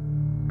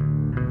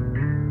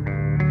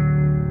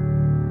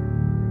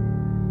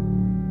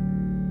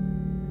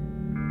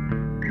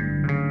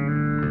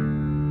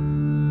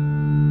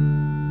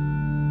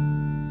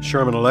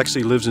 Sherman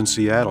Alexie lives in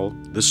Seattle.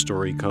 This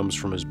story comes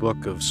from his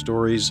book of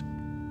stories,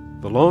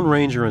 The Lone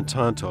Ranger and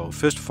Tonto,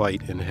 Fist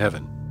Fight in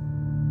Heaven.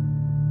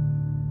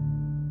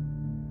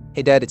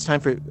 Hey, Dad, it's time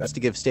for us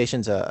to give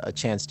stations a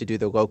chance to do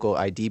the local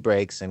ID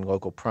breaks and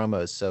local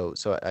promos.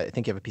 So I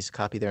think you have a piece of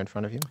copy there in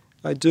front of you.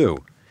 I do.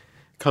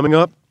 Coming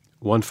up,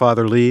 one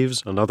father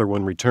leaves, another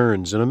one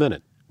returns in a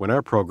minute when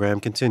our program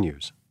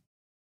continues.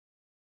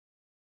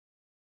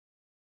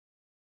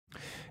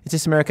 It's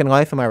This American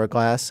Life. I'm Ira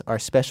Glass, our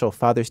special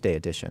Father's Day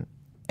edition.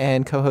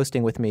 And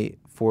co-hosting with me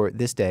for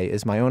this day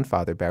is my own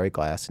father, Barry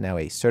Glass, now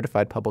a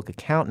certified public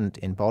accountant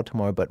in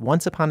Baltimore, but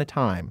once upon a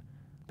time,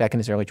 back in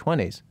his early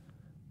 20s,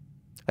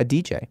 a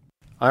DJ.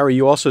 Ira,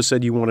 you also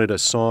said you wanted a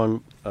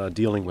song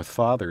dealing with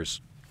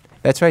fathers.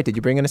 That's right. Did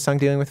you bring in a song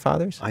dealing with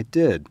fathers? I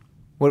did.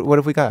 What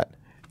have we got?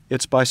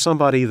 It's by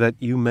somebody that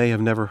you may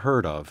have never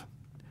heard of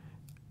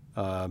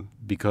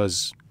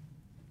because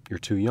you're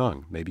too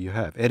young. Maybe you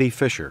have. Eddie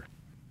Fisher.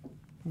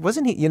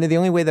 Wasn't he, the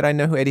only way that I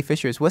know who Eddie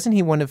Fisher is, wasn't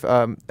he one of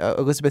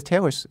Elizabeth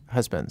Taylor's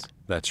husbands?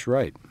 That's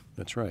right.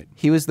 That's right.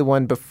 He was the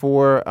one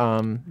before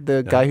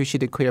the guy who she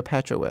did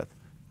Cleopatra with.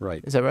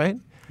 Right. Is that right?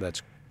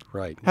 That's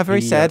right. How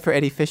very sad for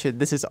Eddie Fisher.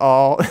 This is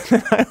all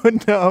that I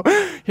would know.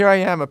 Here I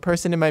am, a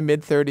person in my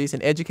mid-30s,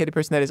 an educated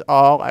person. That is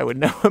all I would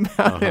know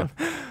about him.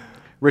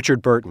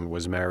 Richard Burton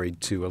was married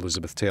to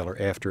Elizabeth Taylor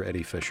after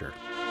Eddie Fisher.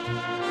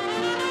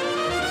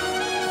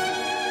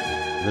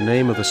 The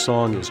name of the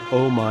song is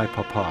Oh My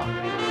Papa.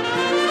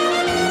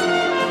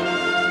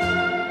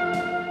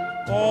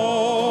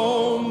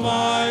 Oh,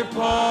 my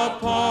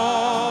papa,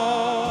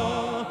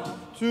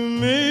 to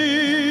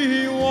me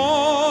he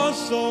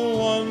was so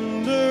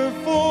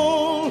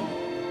wonderful.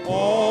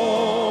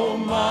 Oh,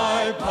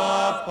 my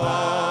papa,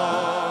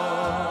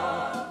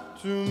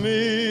 to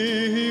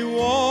me he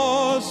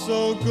was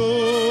so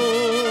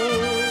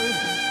good.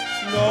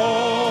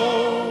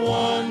 No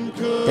one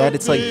could. Dad,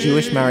 it's like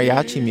Jewish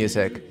mariachi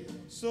music.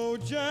 So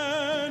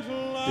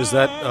gentle. Is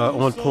that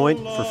on point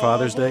for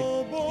Father's Day?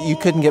 You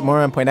couldn't get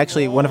more on point.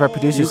 Actually, one of our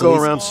producers... You go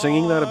around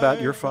singing that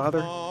about your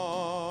father?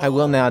 I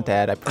will now,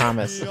 Dad, I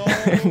promise.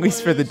 At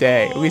least for the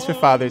day. At least for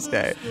Father's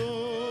Day. Do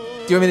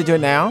you want me to do it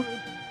now?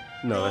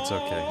 No, that's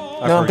okay.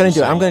 No, I'm going to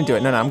do it. I'm going to do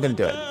it. No, I'm going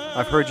to do it.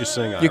 I've heard you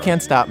sing. You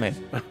can't stop me.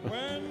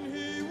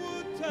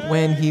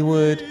 When he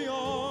would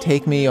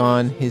take me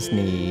on his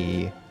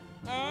knee,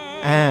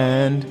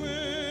 and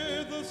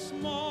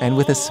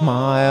with a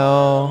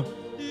smile,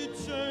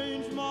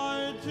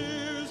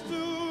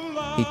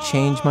 he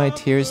changed my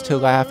tears to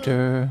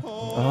laughter.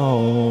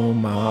 Oh,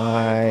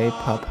 my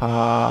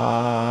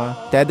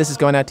papa. Dad, this is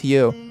going out to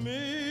you.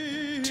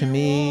 To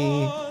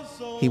me,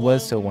 he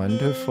was so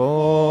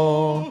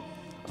wonderful.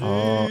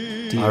 Oh,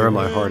 dear. Ira,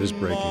 my heart is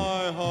breaking.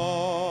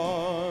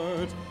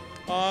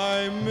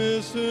 I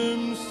miss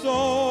him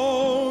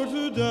so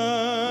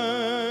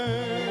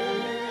today.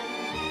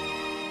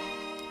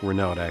 We're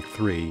now at Act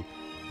 3,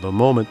 the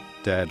moment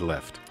Dad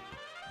left.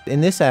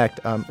 In this act,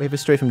 we have a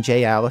story from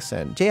Jay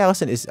Allison. Jay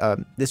Allison is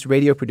this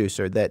radio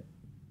producer that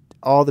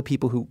all the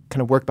people who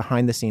kind of work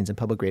behind the scenes in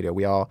public radio,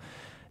 we all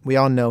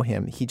know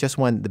him. He just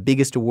won the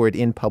biggest award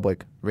in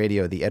public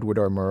radio, the Edward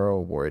R. Murrow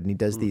Award, and he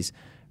does these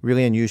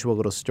really unusual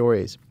little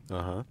stories.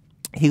 Uh-huh.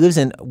 He lives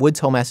in Woods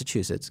Hole,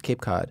 Massachusetts,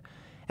 Cape Cod,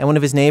 and one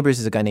of his neighbors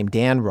is a guy named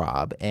Dan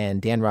Robb,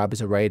 and Dan Robb is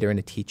a writer and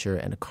a teacher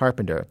and a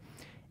carpenter.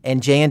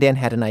 And Jay and Dan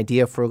had an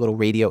idea for a little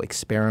radio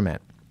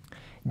experiment.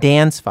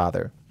 Dan's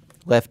father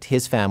left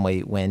his family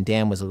when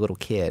Dan was a little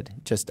kid,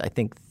 just I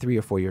think 3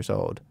 or 4 years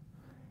old.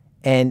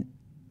 And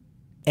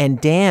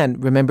Dan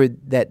remembered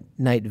that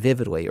night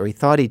vividly, or he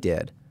thought he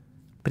did,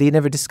 but he had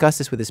never discussed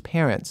this with his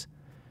parents.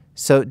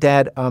 So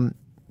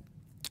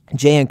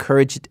Jay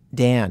encouraged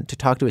Dan to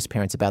talk to his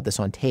parents about this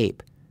on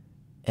tape.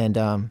 And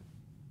I'm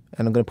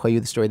going to play you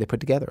the story they put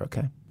together,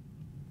 okay?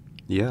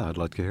 Yeah, I'd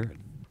like to hear it.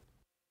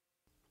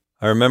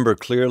 I remember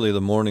clearly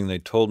the morning they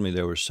told me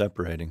they were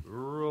separating.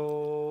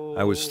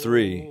 I was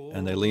 3,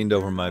 and they leaned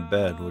over my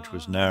bed, which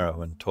was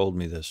narrow, and told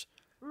me this.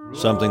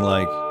 Something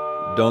like,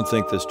 "Don't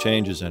think this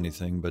changes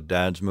anything, but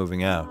Dad's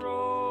moving out."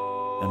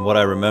 And what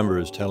I remember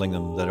is telling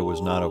them that it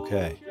was not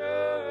okay.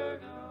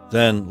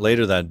 Then,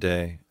 later that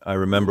day, I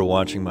remember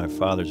watching my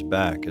father's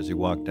back as he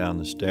walked down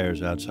the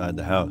stairs outside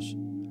the house.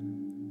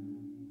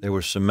 They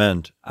were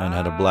cement and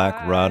had a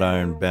black wrought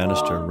iron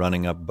banister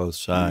running up both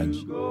sides,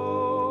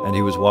 and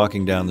he was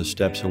walking down the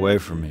steps away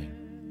from me.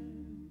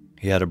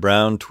 He had a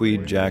brown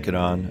tweed jacket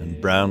on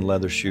and brown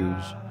leather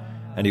shoes,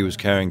 and he was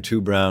carrying 2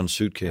 brown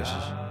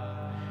suitcases.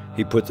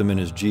 He put them in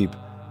his Jeep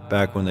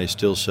back when they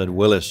still said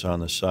Willis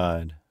on the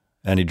side,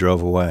 and he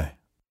drove away.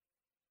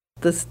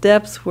 The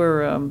steps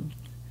were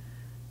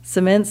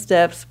cement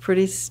steps,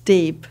 pretty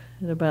steep,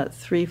 and about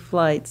 3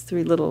 flights,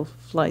 3 little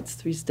flights,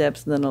 3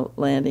 steps, and then a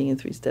landing and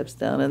 3 steps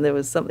down. And there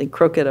was something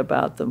crooked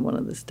about them. One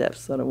of the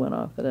steps sort of went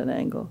off at an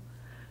angle.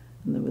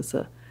 And there was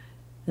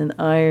an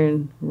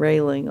iron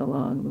railing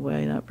along the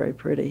way, not very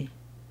pretty.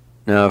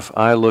 Now, if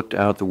I looked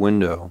out the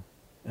window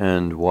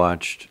and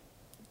watched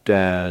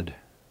Dad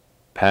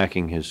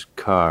packing his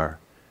car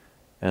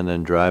and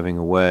then driving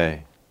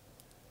away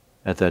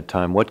at that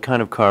time, what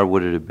kind of car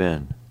would it have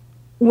been?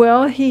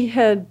 Well, he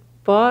had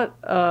bought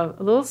a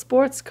little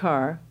sports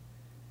car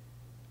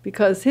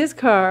because his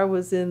car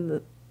was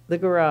in the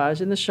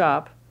garage, in the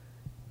shop,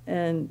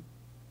 and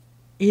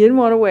he didn't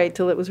want to wait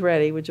till it was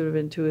ready, which would have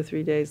been 2 or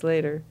 3 days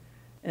later.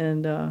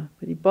 And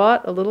but he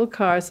bought a little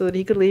car so that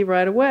he could leave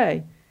right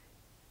away.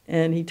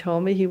 And he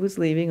told me he was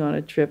leaving on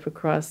a trip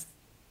across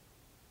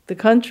the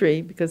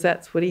country because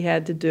that's what he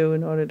had to do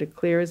in order to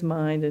clear his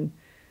mind and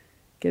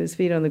get his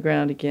feet on the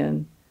ground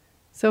again.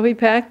 So he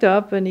packed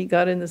up and he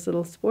got in this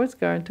little sports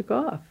car and took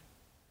off.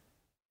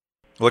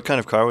 What kind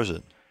of car was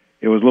it?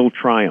 It was a little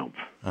Triumph.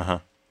 Uh-huh.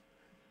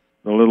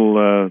 The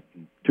little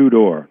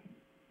 2-door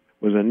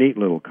was a neat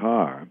little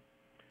car,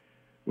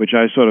 which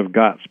I sort of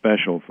got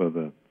special for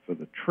the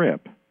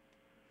trip.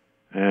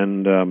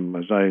 And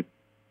as I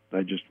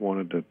just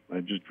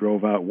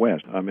drove out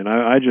west. I mean,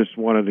 I just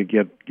wanted to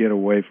get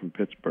away from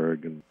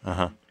Pittsburgh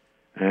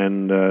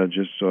and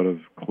just sort of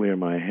clear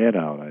my head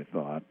out, I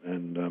thought.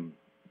 And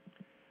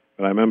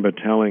but I remember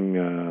telling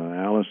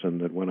Allison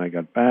that when I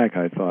got back,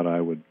 I thought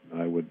I would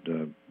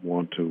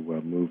want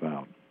to move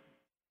out.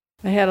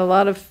 I had a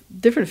lot of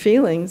different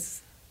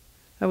feelings.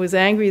 I was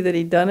angry that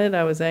he'd done it.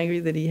 I was angry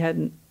that he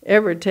hadn't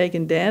ever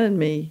taken Dan and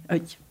me,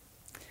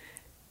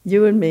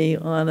 you and me,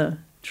 on a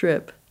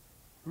trip.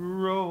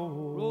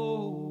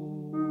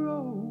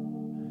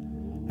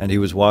 And he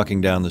was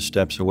walking down the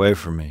steps away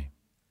from me,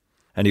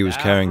 and he was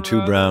carrying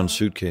 2 brown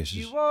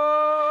suitcases.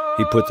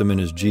 He put them in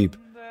his Jeep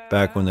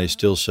back when they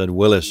still said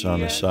Willis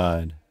on the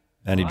side,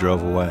 and he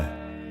drove away.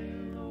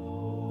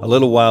 A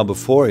little while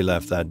before he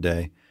left that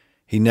day,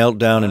 he knelt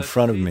down in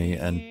front of me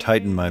and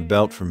tightened my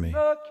belt for me.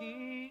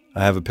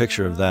 I have a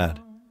picture of that.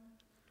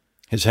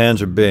 His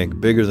hands are big,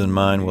 bigger than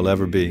mine will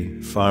ever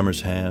be,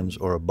 farmer's hands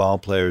or a ball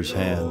player's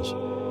hands,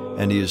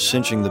 and he is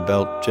cinching the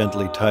belt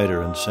gently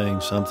tighter and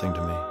saying something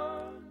to me.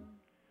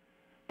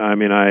 I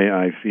mean,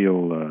 I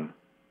feel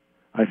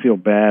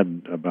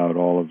bad about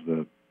all of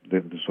the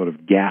sort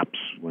of gaps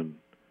when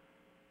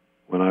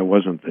I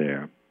wasn't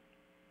there,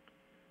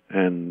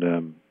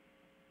 and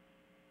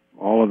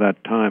all of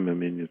that time. I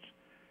mean,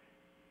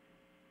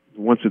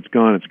 once it's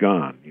gone, it's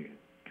gone. You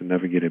can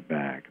never get it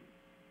back.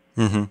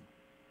 Mm-hmm.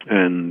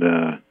 And,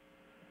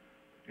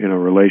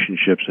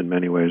 relationships in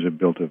many ways are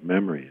built of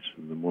memories.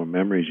 And the more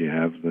memories you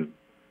have, the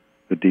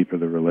deeper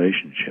the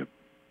relationship.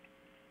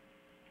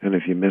 And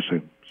if you miss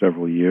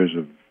several years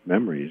of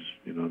memories,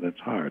 that's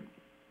hard.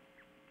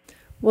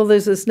 Well,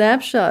 there's a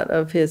snapshot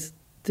of his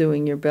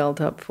doing your belt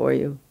up for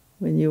you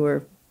when you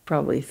were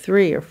probably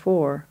 3 or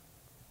 4.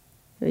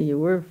 You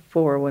were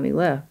 4 when he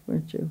left,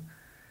 weren't you?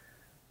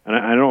 And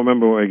I don't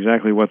remember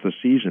exactly what the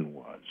season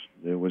was.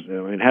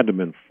 It had to have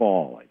been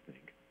fall, I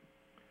think,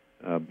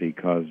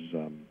 because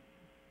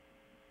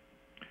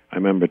I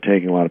remember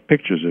taking a lot of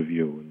pictures of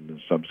you in the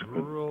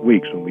subsequent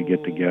weeks when we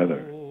get together,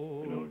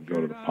 and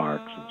go to the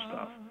parks and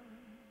stuff.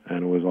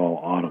 And it was all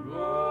autumn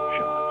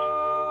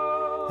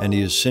shots. And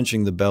he is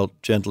cinching the belt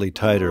gently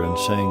tighter and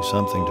saying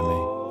something to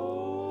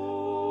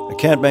me. I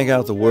can't make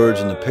out the words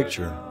in the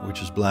picture,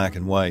 which is black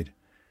and white,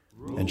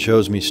 and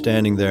shows me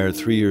standing there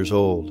 3 years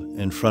old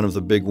in front of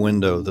the big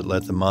window that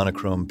let the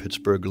monochrome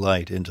Pittsburgh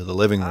light into the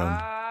living room.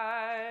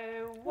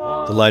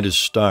 The light is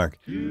stark,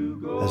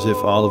 as if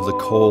all of the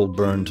coal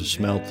burned to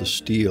smelt the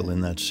steel in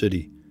that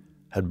city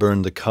had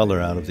burned the color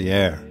out of the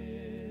air,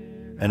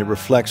 and it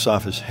reflects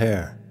off his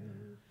hair,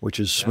 which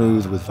is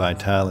smooth with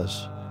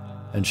vitalis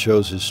and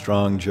shows his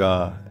strong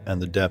jaw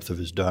and the depth of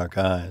his dark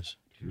eyes.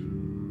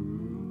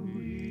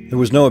 There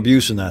was no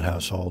abuse in that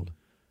household,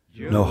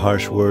 no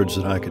harsh words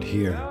that I could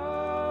hear,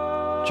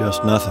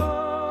 just nothing.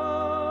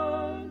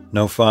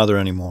 No father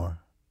anymore,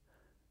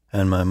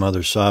 and my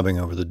mother sobbing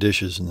over the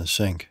dishes in the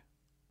sink.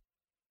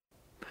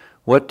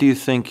 What do you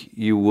think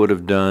you would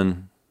have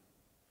done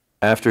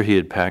after he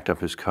had packed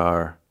up his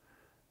car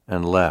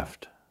and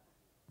left?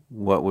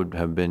 What would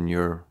have been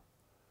your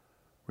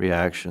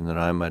reaction that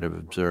I might have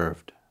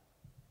observed?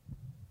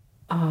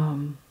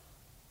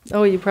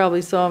 You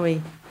probably saw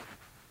me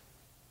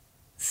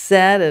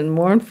sad and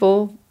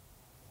mournful,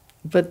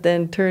 but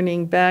then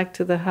turning back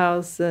to the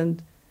house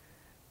and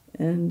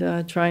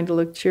trying to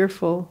look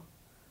cheerful.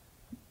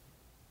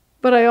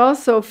 But I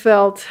also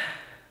felt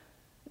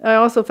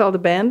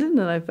abandoned,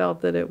 and I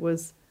felt that it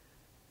was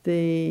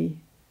the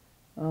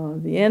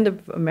end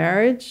of a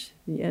marriage,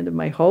 the end of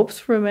my hopes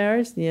for a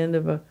marriage, the end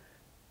of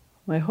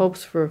my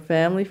hopes for a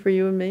family for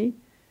you and me.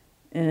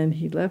 And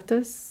he left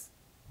us.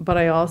 But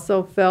I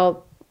also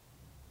felt,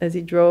 as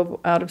he drove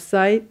out of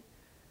sight,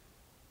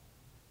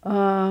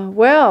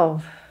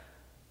 well,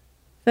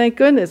 thank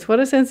goodness, what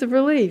a sense of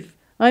relief.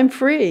 I'm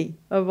free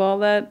of all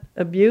that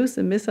abuse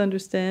and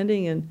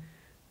misunderstanding and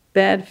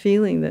bad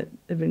feeling that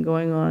had been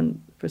going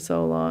on for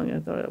so long. I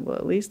thought, well,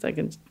 at least I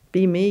can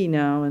be me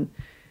now and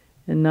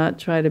not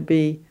try to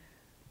be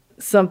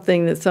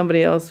something that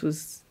somebody else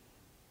was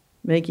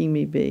making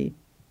me be.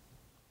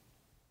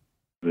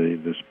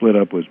 The split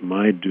up was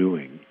my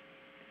doing,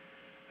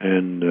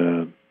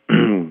 and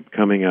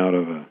coming out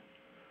of a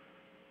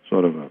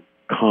sort of a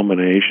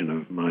combination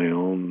of my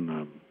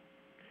own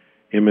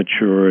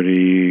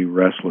immaturity,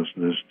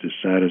 restlessness,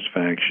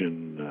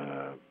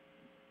 dissatisfaction,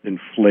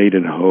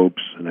 inflated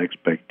hopes and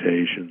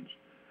expectations.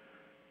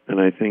 And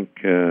I think,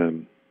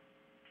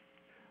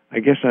 I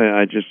guess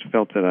I just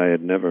felt that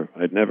I'd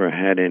never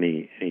had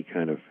any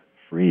kind of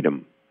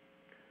freedom.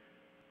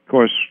 Of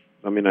course,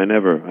 I mean, I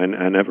never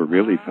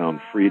really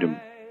found freedom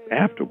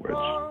afterwards.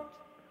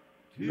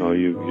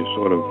 You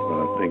sort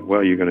of think,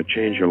 well, you're going to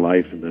change your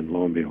life, and then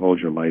lo and behold,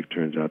 your life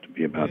turns out to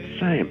be about the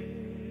same.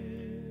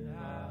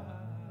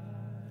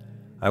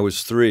 I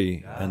was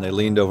 3, and they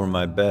leaned over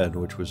my bed,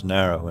 which was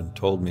narrow, and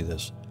told me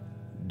this.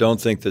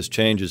 Don't think this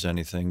changes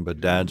anything,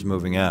 but Dad's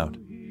moving out.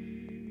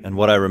 And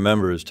what I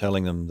remember is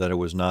telling them that it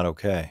was not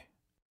okay.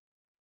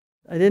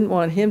 I didn't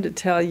want him to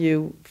tell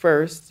you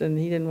first, and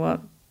he didn't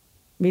want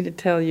me to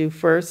tell you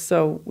first,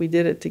 so we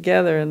did it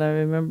together. And I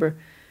remember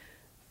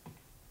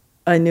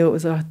I knew it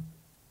was a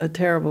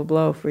terrible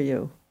blow for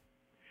you.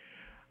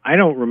 I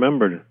don't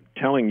remember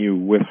telling you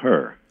with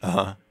her.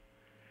 Uh-huh.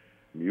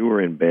 You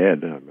were in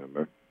bed, I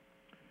remember.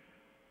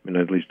 I mean,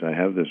 at least I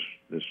have this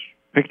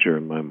picture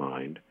in my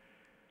mind.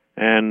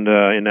 And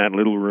in that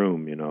little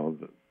room,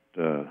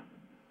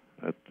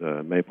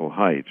 at Maple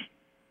Heights.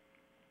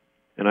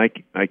 And I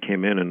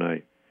came in and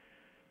I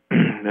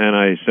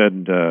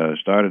said,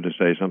 started to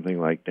say something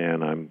like,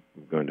 Dan, I'm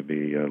going to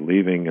be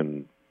leaving,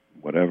 and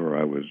whatever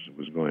I was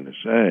going to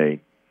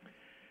say.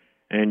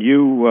 And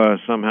you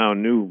somehow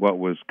knew what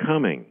was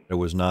coming. It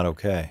was not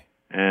okay.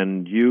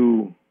 And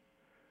you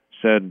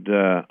said,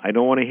 I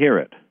don't want to hear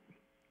it.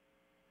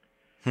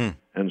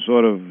 And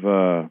sort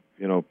of,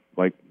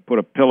 like put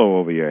a pillow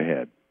over your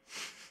head,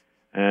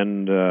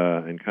 and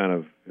kind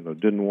of,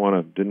 didn't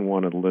want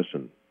to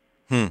listen.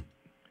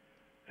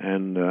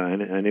 And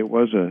it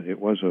was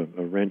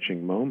a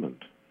wrenching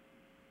moment.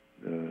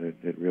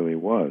 It really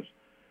was.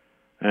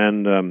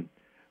 And I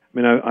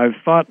mean, I've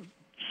thought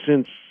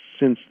since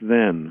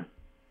then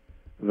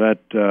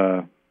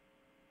that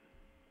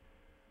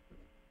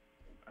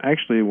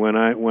actually when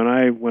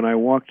I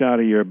walked out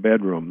of your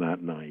bedroom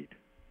that night,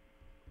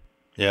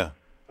 yeah,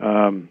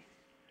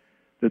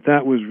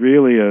 that was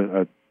really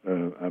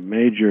a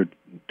major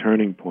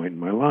turning point in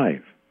my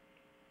life.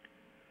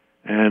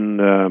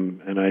 and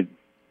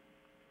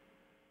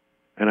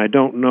I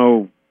don't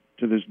know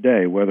to this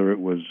day whether it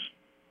was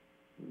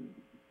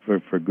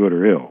for good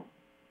or ill.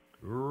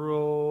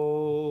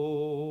 Roll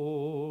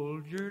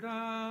your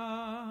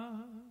dice.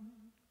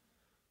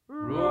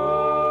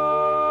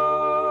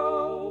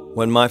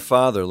 When my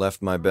father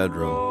left my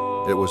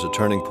bedroom, it was a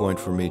turning point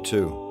for me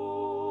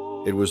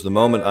too. It was the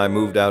moment I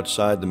moved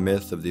outside the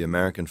myth of the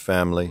American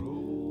family,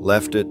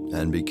 left it,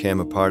 and became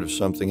a part of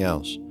something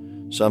else,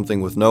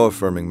 something with no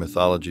affirming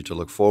mythology to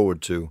look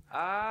forward to,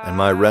 and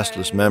my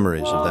restless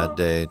memories of that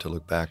day to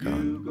look back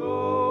on.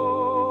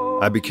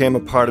 I became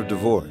a part of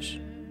divorce,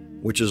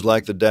 which is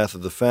like the death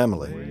of the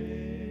family,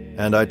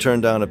 and I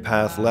turned down a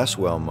path less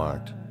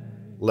well-marked,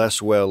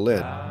 less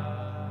well-lit.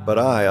 But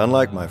I,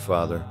 unlike my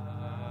father,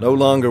 no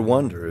longer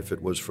wonder if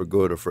it was for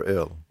good or for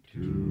ill.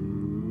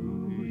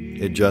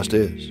 It just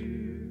is.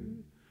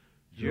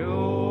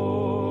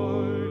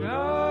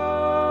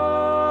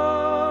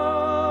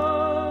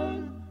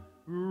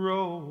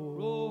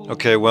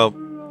 Okay, well,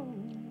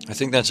 I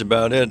think that's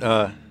about it.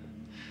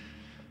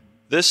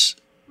 This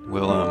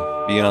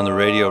will be on the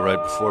radio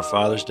right before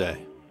Father's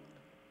Day.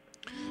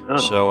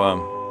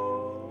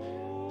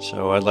 Oh.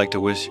 So I'd like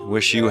to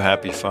wish you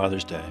happy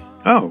Father's Day.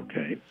 Oh,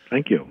 okay.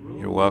 Thank you.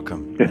 You're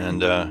welcome.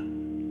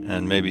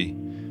 And maybe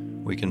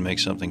we can make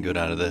something good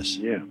out of this.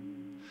 Yeah.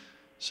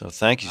 So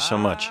thank you so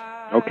much.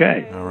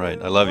 Okay. All right.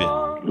 I love you.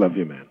 Love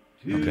you, man.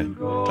 Okay.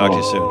 Talk to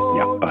you soon.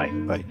 Yeah, bye.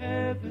 Bye.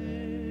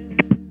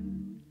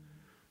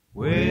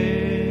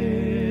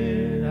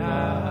 When I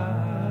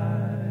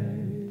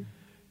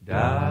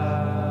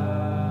die,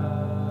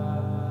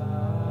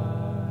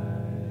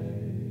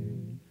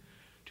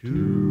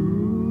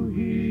 to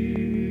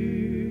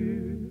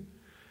hear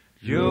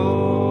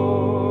your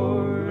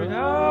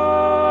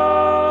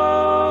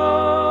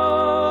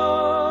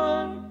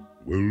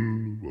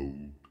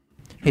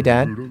Hey,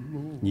 Dad.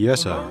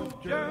 Yes, sir.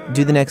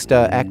 Do the next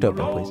act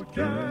open, please.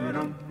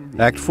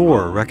 Act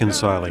 4,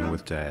 Reconciling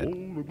with Dad.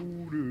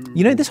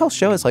 You know, this whole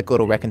show is like a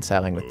little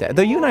reconciling with Dad.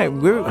 Though you and I,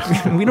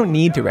 we don't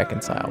need to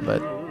reconcile,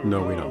 but...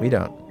 No, we don't. We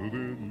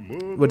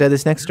don't. Well, Dad,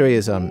 this next story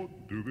is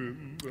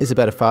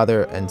about a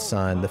father and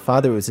son. The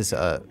father was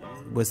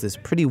this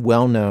pretty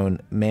well-known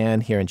man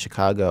here in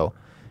Chicago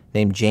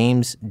named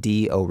James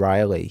D.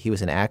 O'Reilly. He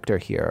was an actor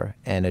here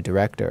and a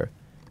director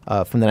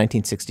from the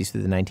 1960s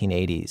through the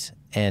 1980s.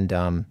 And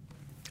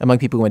among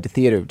people who went to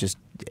theater,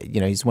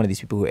 he's one of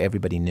these people who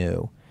everybody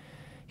knew.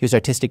 He was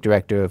artistic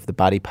director of the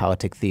Body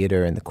Politic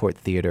Theater and the Court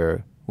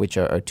Theater, which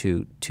are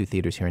two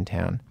theaters here in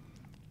town.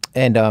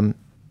 And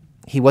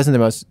he wasn't the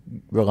most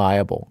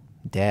reliable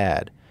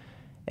dad.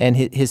 And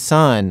his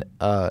son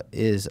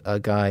is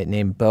a guy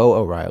named Bo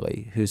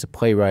O'Reilly, who's a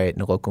playwright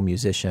and a local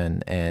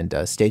musician and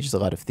stages a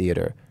lot of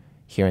theater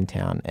here in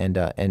town.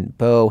 And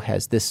Bo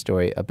has this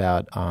story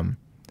about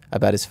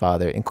his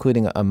father,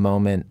 including a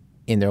moment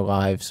in their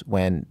lives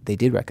when they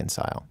did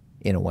reconcile,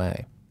 in a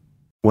way.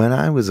 When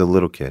I was a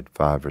little kid,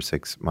 5 or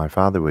 6, my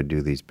father would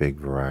do these big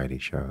variety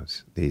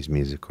shows, these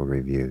musical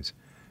reviews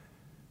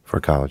for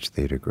college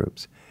theater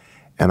groups.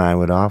 And I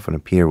would often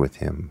appear with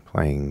him,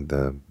 playing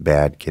the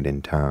bad kid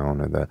in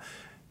town or the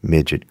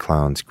midget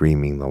clown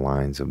screaming the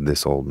lines of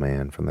This Old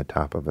Man from the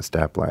top of a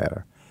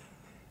stepladder.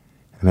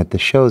 And at the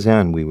show's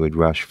end, we would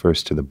rush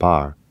first to the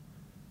bar,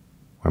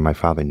 where my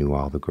father knew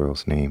all the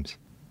girls' names,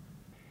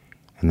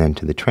 and then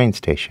to the train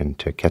station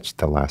to catch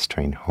the last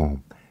train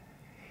home.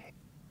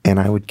 And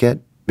I would get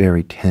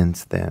very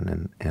tense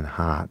then and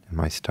hot in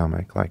my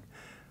stomach, like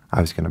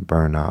I was going to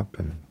burn up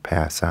and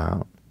pass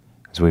out,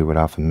 as we would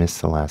often miss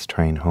the last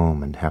train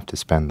home and have to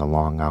spend the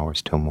long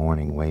hours till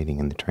morning waiting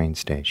in the train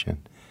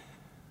station,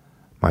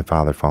 my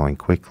father falling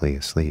quickly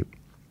asleep,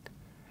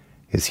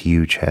 his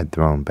huge head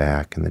thrown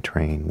back in the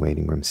train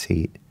waiting room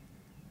seat.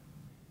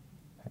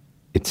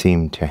 It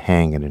seemed to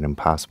hang at an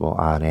impossible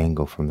odd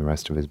angle from the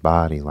rest of his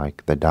body,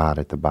 like the dot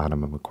at the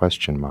bottom of a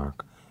question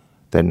mark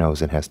that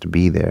knows it has to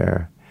be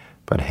there,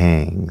 but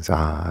hangs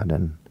odd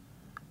and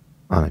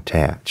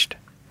unattached.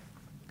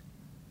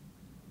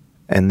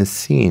 And this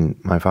scene,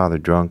 my father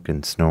drunk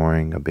and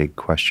snoring, a big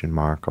question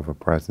mark of a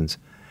presence,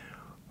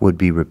 would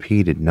be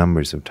repeated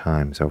numbers of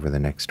times over the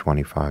next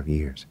 25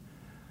 years.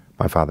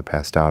 My father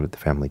passed out at the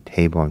family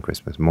table on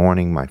Christmas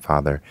morning, my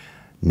father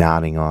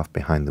nodding off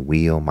behind the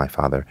wheel, my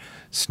father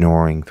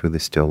snoring through the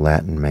still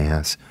Latin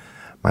Mass,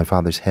 my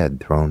father's head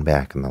thrown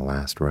back in the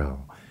last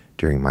row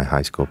during my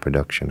high school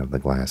production of The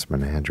Glass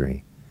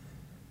Menagerie.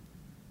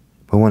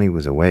 But when he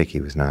was awake,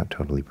 he was not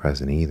totally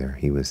present either.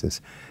 He was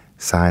this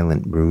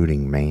silent,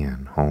 brooding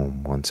man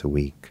home once a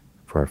week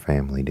for a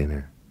family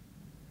dinner.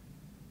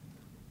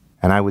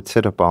 And I would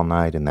sit up all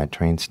night in that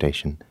train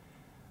station,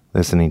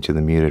 listening to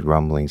the muted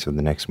rumblings of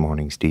the next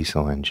morning's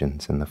diesel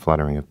engines and the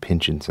fluttering of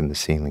pigeons in the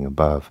ceiling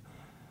above,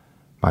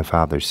 my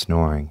father's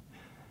snoring,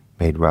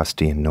 made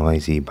rusty and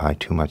noisy by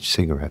too much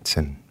cigarettes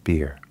and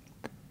beer.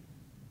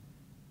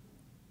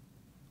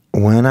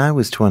 When I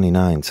was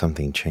 29,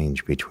 something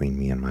changed between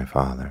me and my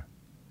father.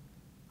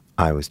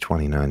 I was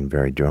 29,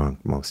 very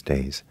drunk most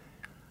days,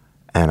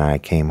 and I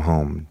came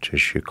home to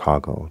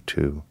Chicago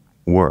to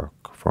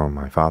work for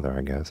my father,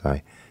 I guess.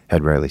 I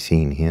had rarely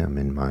seen him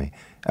in my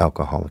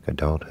alcoholic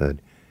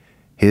adulthood,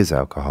 his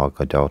alcoholic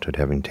adulthood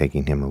having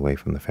taken him away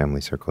from the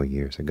family circle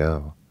years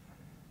ago.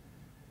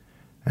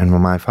 And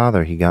when my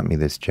father, he got me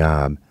this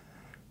job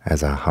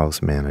as a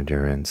house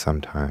manager and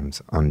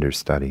sometimes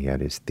understudy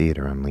at his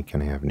theater on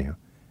Lincoln Avenue.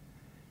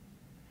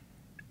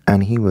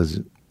 And he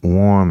was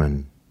warm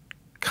and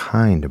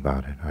kind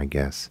about it, I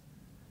guess.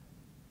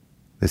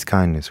 This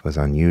kindness was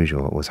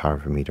unusual. It was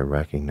hard for me to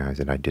recognize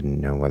it. I didn't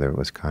know whether it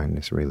was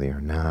kindness really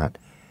or not.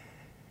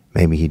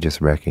 Maybe he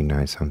just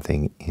recognized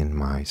something in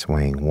my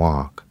swaying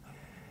walk,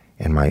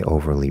 in my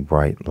overly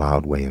bright,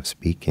 loud way of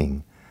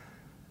speaking,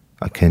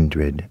 a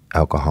kindred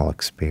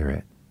alcoholic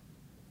spirit.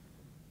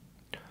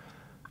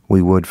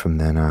 We would from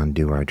then on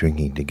do our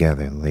drinking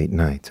together late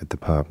nights at the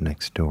pub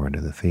next door to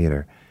the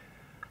theater,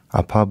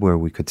 a pub where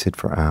we could sit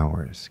for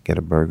hours, get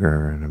a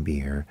burger and a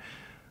beer,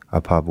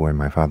 a pub where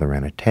my father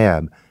ran a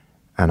tab,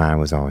 and I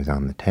was always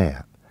on the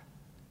tab.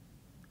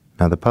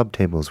 Now, the pub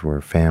tables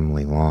were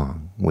family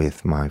long,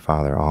 with my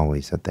father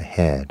always at the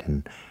head,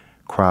 and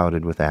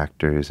crowded with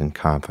actors and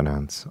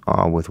confidants,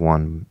 all with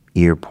one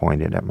ear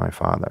pointed at my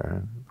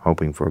father,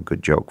 hoping for a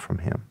good joke from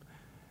him,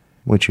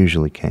 which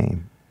usually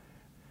came,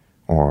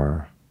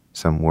 or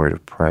some word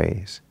of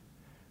praise,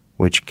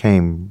 which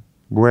came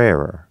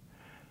rarer,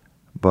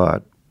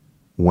 but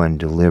when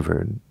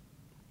delivered,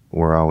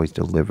 were always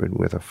delivered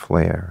with a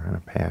flair and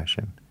a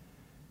passion.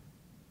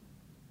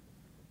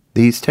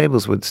 These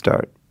tables would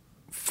start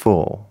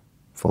full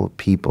of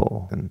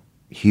people and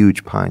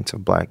huge pints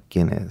of black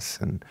Guinness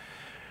and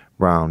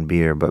brown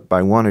beer, but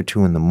by 1 or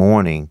 2 in the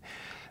morning,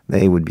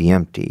 they would be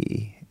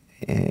empty,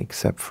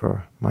 except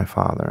for my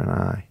father and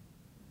I.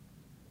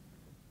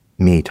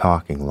 Me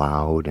talking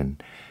loud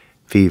and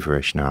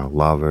feverish now,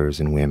 lovers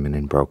and women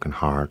and broken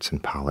hearts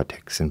and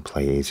politics and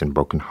plays and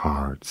broken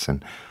hearts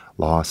and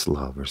lost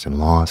lovers and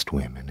lost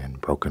women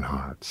and broken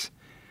hearts.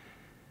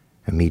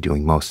 And me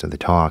doing most of the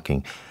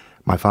talking,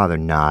 my father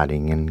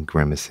nodding and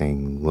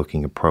grimacing,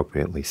 looking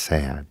appropriately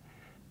sad.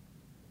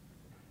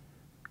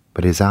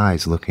 But his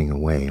eyes looking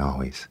away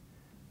always,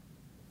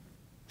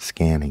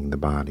 scanning the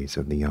bodies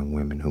of the young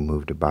women who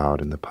moved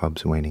about in the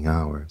pub's waning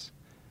hours.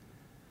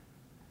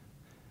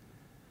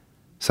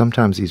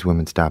 Sometimes these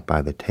women stopped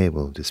by the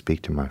table to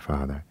speak to my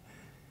father,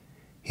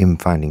 him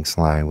finding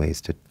sly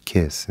ways to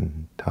kiss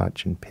and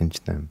touch and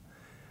pinch them,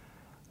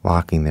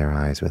 locking their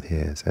eyes with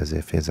his as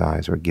if his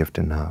eyes were gift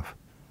enough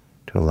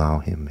to allow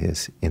him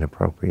his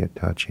inappropriate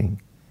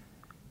touching.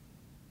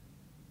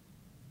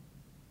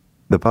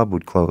 The pub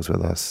would close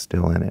with us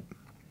still in it,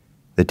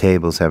 the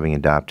tables having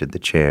adopted the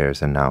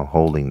chairs and now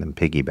holding them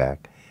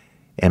piggyback,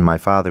 and my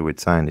father would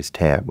sign his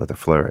tab with a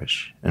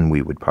flourish, and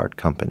we would part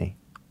company.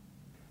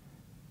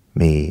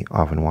 Me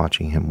often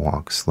watching him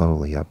walk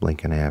slowly up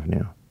Lincoln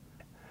Avenue,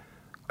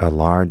 a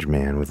large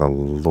man with a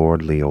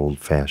lordly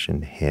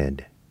old-fashioned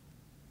head,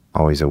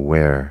 always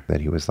aware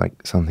that he was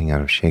like something out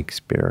of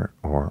Shakespeare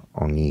or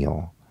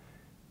O'Neill.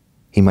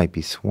 He might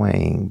be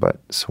swaying,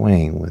 but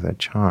swaying with a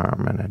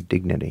charm and a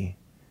dignity.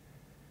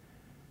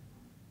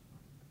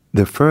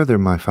 The further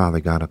my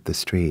father got up the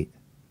street,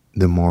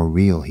 the more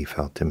real he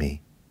felt to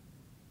me.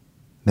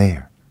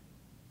 There.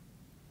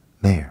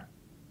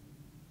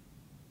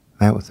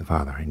 That was the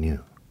father I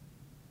knew.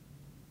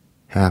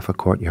 Half a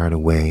courtyard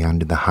away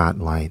under the hot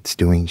lights,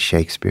 doing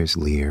Shakespeare's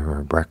Lear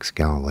or Brecht's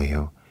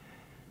Galileo.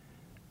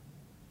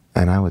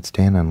 And I would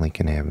stand on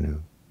Lincoln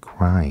Avenue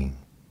crying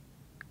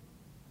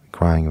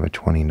of a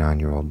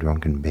 29-year-old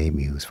drunken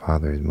baby whose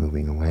father is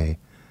moving away,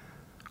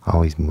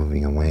 always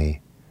moving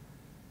away,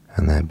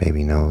 and that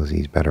baby knows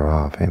he's better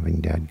off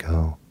having Dad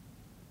go.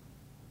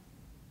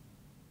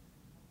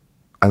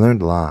 I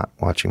learned a lot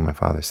watching my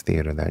father's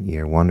theater that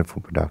year,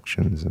 wonderful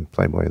productions and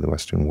Playboy of the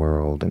Western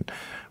World and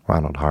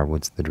Ronald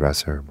Harwood's The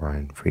Dresser,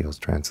 Brian Friel's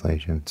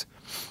translations.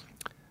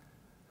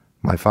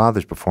 My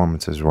father's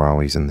performances were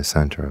always in the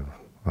center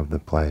of the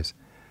plays,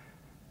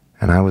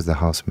 and I was the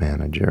house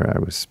manager. I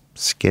was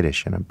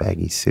skittish in a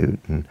baggy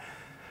suit and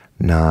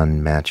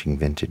non-matching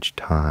vintage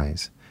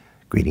ties,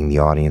 greeting the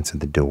audience at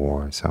the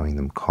door, selling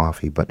them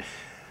coffee, but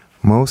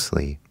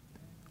mostly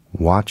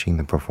watching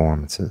the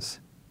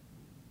performances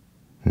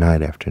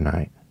night after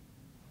night.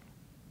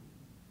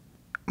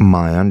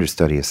 My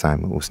understudy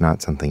assignment was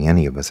not something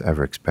any of us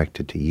ever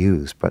expected to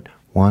use, but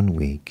one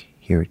week,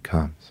 here it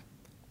comes.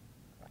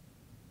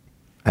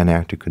 An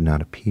actor could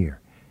not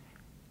appear,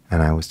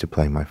 and I was to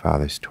play my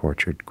father's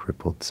tortured,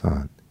 crippled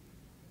son.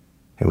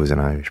 It was an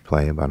Irish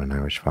play about an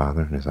Irish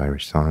father and his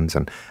Irish sons,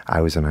 and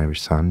I was an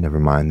Irish son, never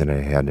mind that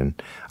I had an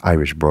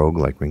Irish brogue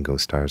like Ringo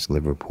Starr's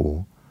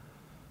Liverpool,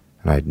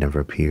 and I had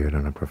never appeared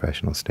on a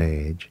professional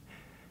stage.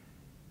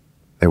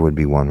 There would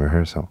be one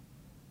rehearsal.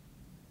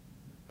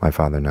 My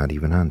father not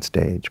even on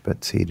stage,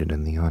 but seated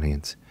in the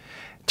audience,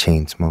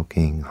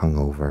 chain-smoking,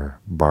 hungover,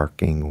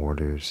 barking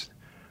orders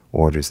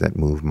that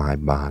moved my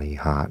body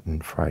hot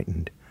and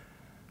frightened,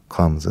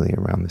 clumsily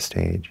around the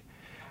stage,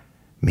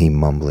 me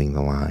mumbling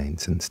the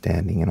lines and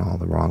standing in all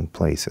the wrong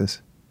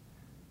places.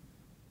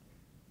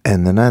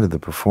 And the night of the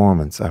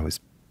performance, I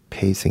was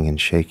pacing and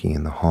shaking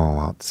in the hall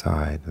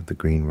outside of the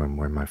green room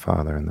where my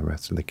father and the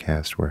rest of the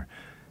cast were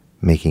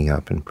making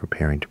up and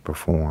preparing to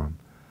perform.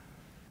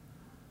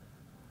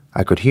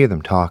 I could hear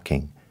them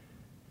talking,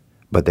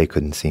 but they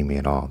couldn't see me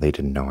at all. They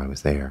didn't know I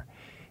was there.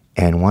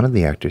 And one of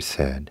the actors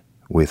said,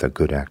 with a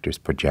good actor's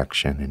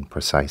projection and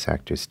precise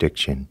actor's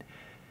diction,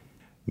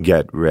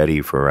 "Get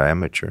ready for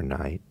amateur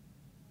night."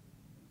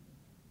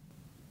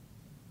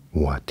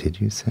 "What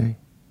did you say?"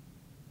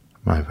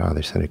 My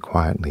father said it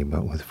quietly,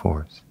 but with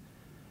force.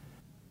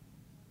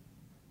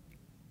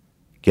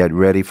 "Get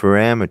ready for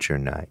amateur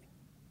night."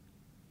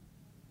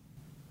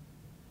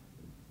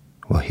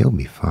 "Well, he'll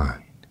be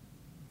fine.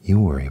 You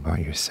worry about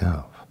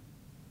yourself."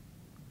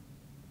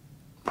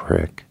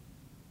 Prick.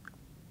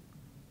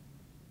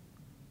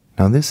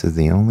 Now, this is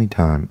the only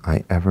time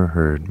I ever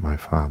heard my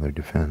father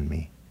defend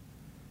me.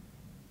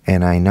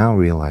 And I now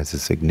realize the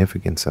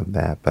significance of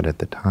that, but at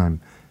the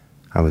time,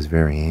 I was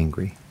very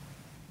angry.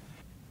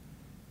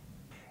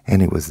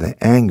 And it was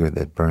the anger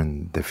that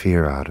burned the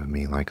fear out of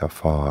me like a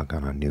fog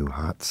on a new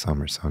hot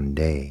summer sun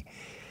day.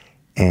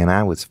 And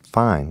I was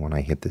fine when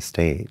I hit the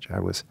stage. I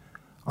was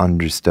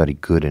understudy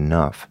good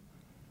enough.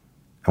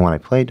 And when I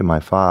played to my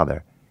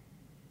father,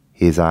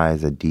 his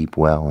eyes a deep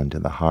well into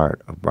the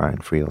heart of Brian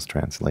Friel's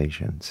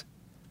translations,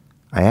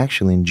 I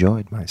actually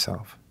enjoyed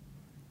myself.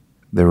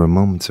 There were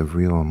moments of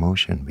real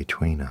emotion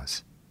between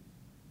us.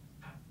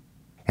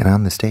 And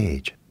on the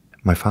stage,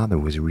 my father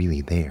was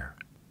really there.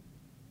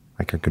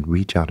 Like I could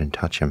reach out and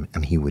touch him,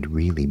 and he would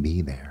really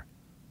be there.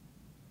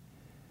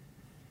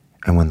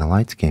 And when the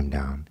lights came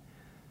down,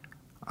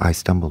 I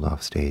stumbled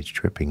off stage,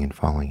 tripping and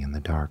falling in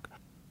the dark.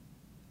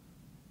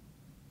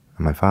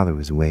 And my father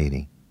was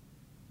waiting,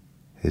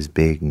 his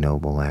big,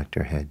 noble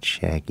actor head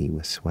shaggy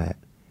with sweat,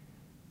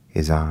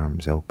 his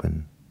arms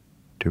open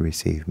to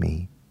receive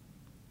me.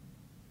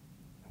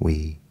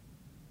 We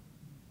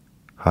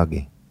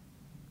hugging.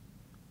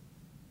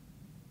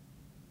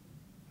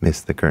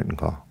 Missed the curtain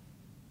call.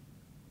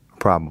 A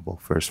probable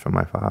first for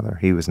my father.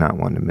 He was not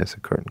one to miss a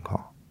curtain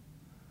call.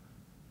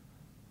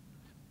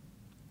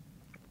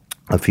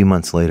 A few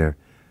months later,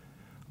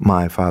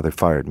 my father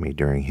fired me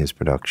during his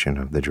production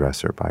of The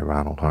Dresser by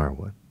Ronald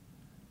Harwood.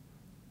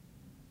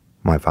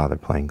 My father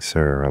playing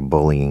Sir, a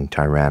bullying,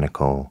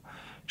 tyrannical,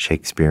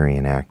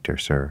 Shakespearean actor,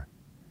 Sir.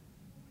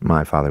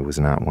 My father was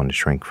not one to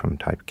shrink from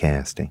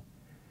typecasting.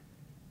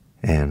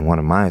 And one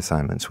of my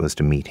assignments was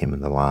to meet him in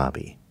the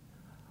lobby,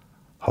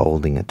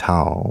 holding a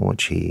towel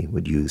which he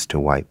would use to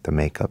wipe the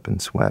makeup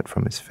and sweat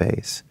from his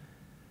face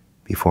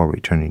before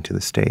returning to the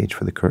stage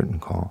for the curtain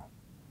call.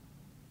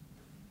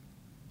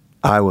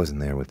 I wasn't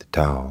there with the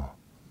towel.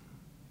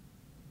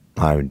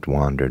 I'd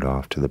wandered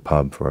off to the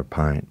pub for a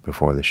pint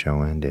before the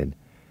show ended.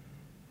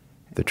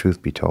 If the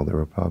truth be told, there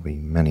were probably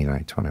many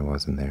nights when I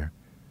wasn't there.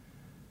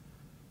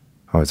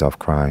 I was off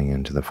crying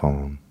into the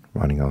phone,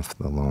 running off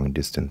the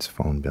long-distance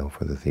phone bill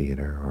for the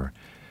theater, or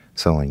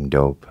selling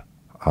dope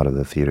out of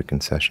the theater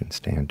concession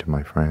stand to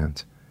my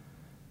friends.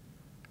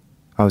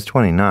 I was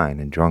 29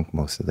 and drunk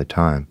most of the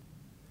time.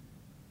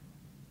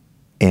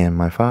 And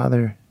my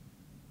father,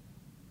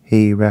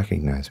 he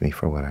recognized me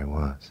for what I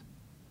was.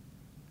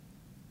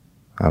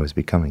 I was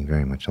becoming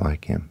very much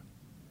like him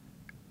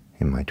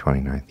in my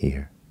 29th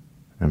year,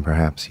 and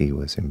perhaps he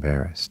was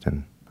embarrassed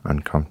and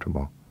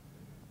uncomfortable,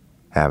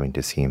 having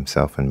to see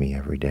himself in me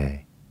every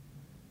day.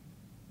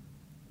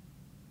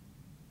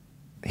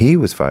 He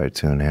was fired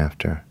soon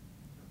after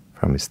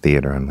from his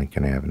theater on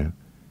Lincoln Avenue,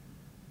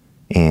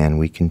 and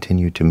we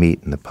continued to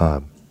meet in the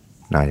pub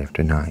night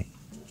after night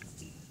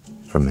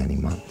for many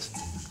months.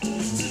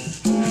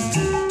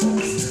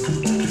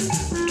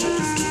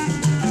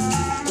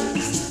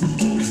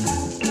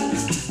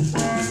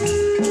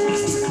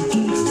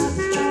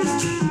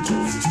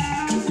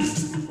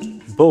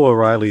 Beau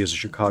O'Reilly is a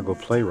Chicago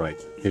playwright.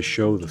 His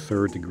show, The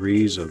Third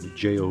Degrees of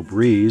J.O.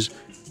 Breeze,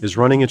 is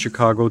running in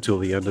Chicago till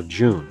the end of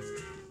June.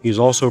 He's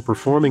also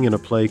performing in a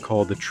play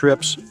called The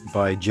Trips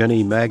by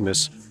Jenny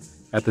Magnus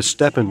at the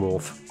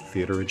Steppenwolf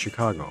Theater in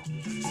Chicago.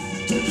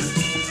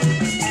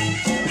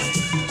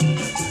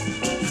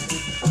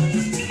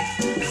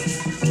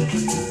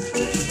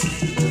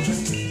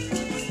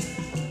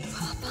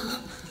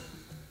 Papa,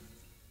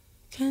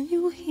 can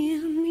you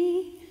hear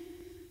me?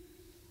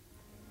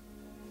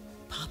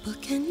 Papa,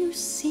 can you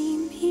see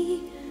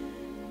me?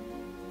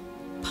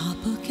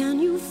 Papa, can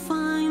you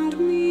find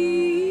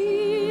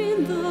me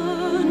in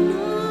the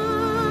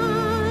night?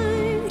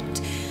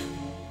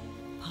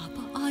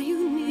 Papa, are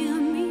you near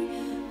me?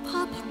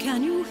 Papa,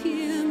 can you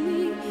hear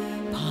me?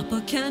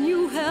 Papa, can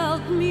you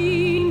help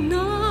me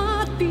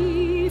not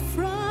be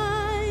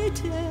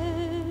frightened?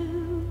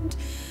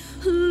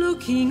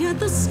 Looking at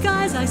the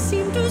skies, I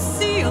seem to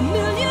see a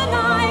million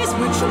eyes.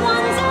 Which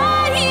ones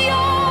are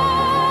yours?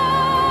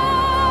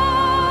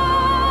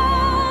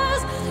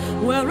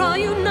 Where are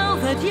you now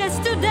that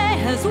yesterday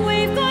has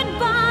waved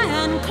goodbye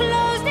and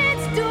closed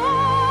its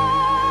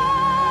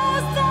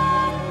doors?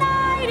 The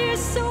night is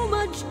so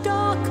much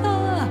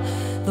darker,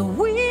 the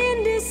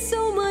wind is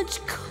so much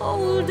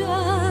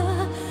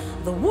colder,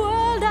 the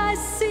world I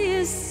see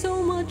is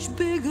so much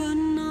bigger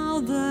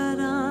know that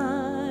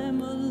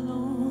I'm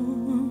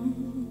alone.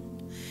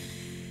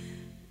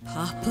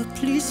 Papa,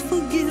 please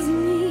forgive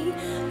me.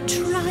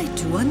 Try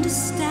to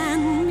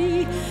understand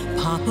me.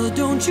 Papa,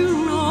 don't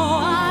you know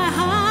I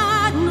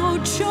had no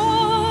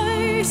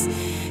choice?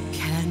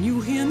 Can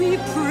you hear me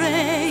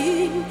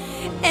praying?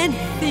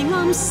 Anything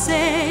I'm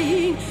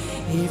saying,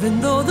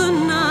 even though the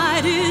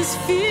night is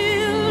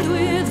filled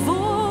with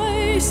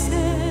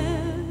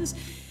voices.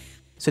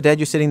 So, Dad,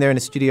 you're sitting there in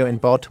a studio in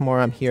Baltimore.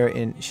 I'm here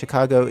in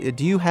Chicago.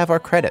 Do you have our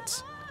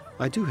credits?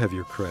 I do have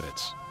your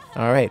credits.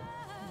 All right.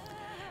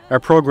 Our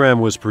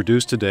program was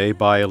produced today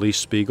by Elise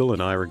Spiegel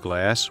and Ira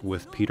Glass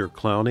with Peter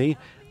Clowney,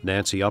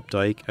 Nancy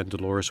Updike, and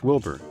Dolores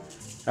Wilbur.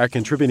 Our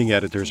contributing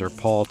editors are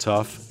Paul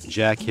Tuff,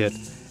 Jack Hitt,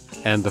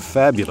 and the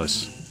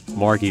fabulous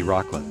Margie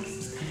Rockland.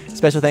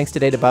 Special thanks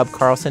today to Bob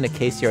Carlson at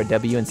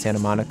KCRW in Santa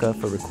Monica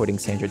for recording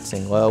Sandra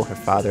Tsing Loh, her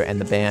father, and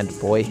the band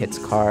Boy Hits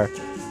Car,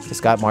 to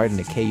Scott Martin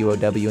at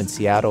KUOW in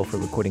Seattle for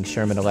recording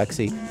Sherman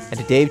Alexie, and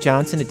to Dave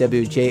Johnson at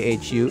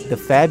WJHU, the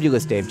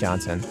fabulous Dave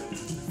Johnson,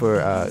 for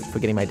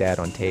getting my dad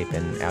on tape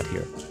and out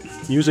here.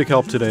 Music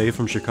help today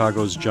from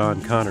Chicago's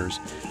John Connors.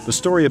 The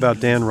story about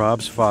Dan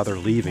Robb's father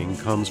leaving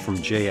comes from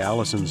Jay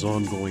Allison's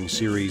ongoing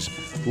series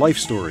Life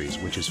Stories,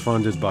 which is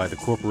funded by the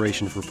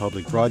Corporation for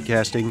Public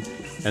Broadcasting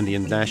and the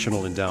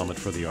National Endowment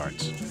for the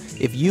Arts.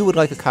 If you would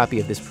like a copy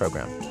of this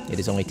program, it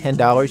is only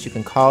 $10. You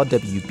can call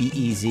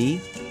WBEZ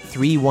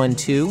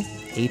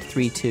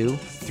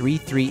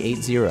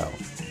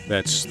 312-832-3380.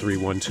 That's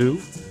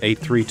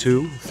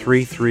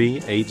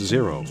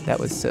 312-832-3380. That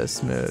was so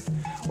smooth.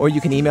 Or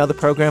you can email the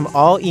program.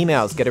 All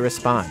emails get a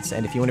response.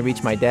 And if you want to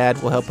reach my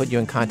dad, we'll help put you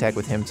in contact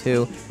with him,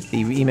 too.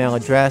 The email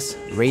address,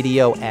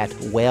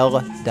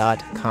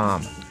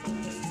 radio@well.com.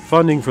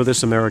 Funding for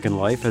This American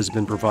Life has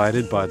been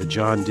provided by the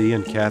John D.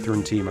 and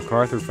Catherine T.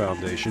 MacArthur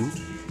Foundation,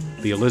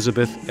 the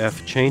Elizabeth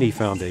F. Cheney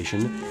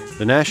Foundation,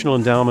 the National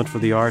Endowment for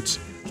the Arts,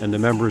 and the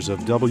members of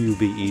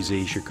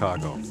WBEZ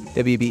Chicago.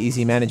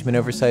 WBEZ Management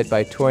Oversight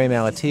by Tori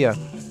Malatia.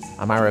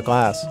 I'm Ira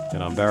Glass.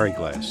 And I'm Barry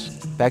Glass.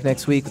 Back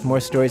next week with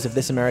more stories of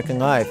This American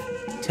Life.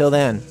 Till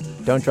then,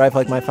 don't drive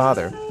like my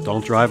father.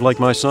 Don't drive like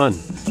my son.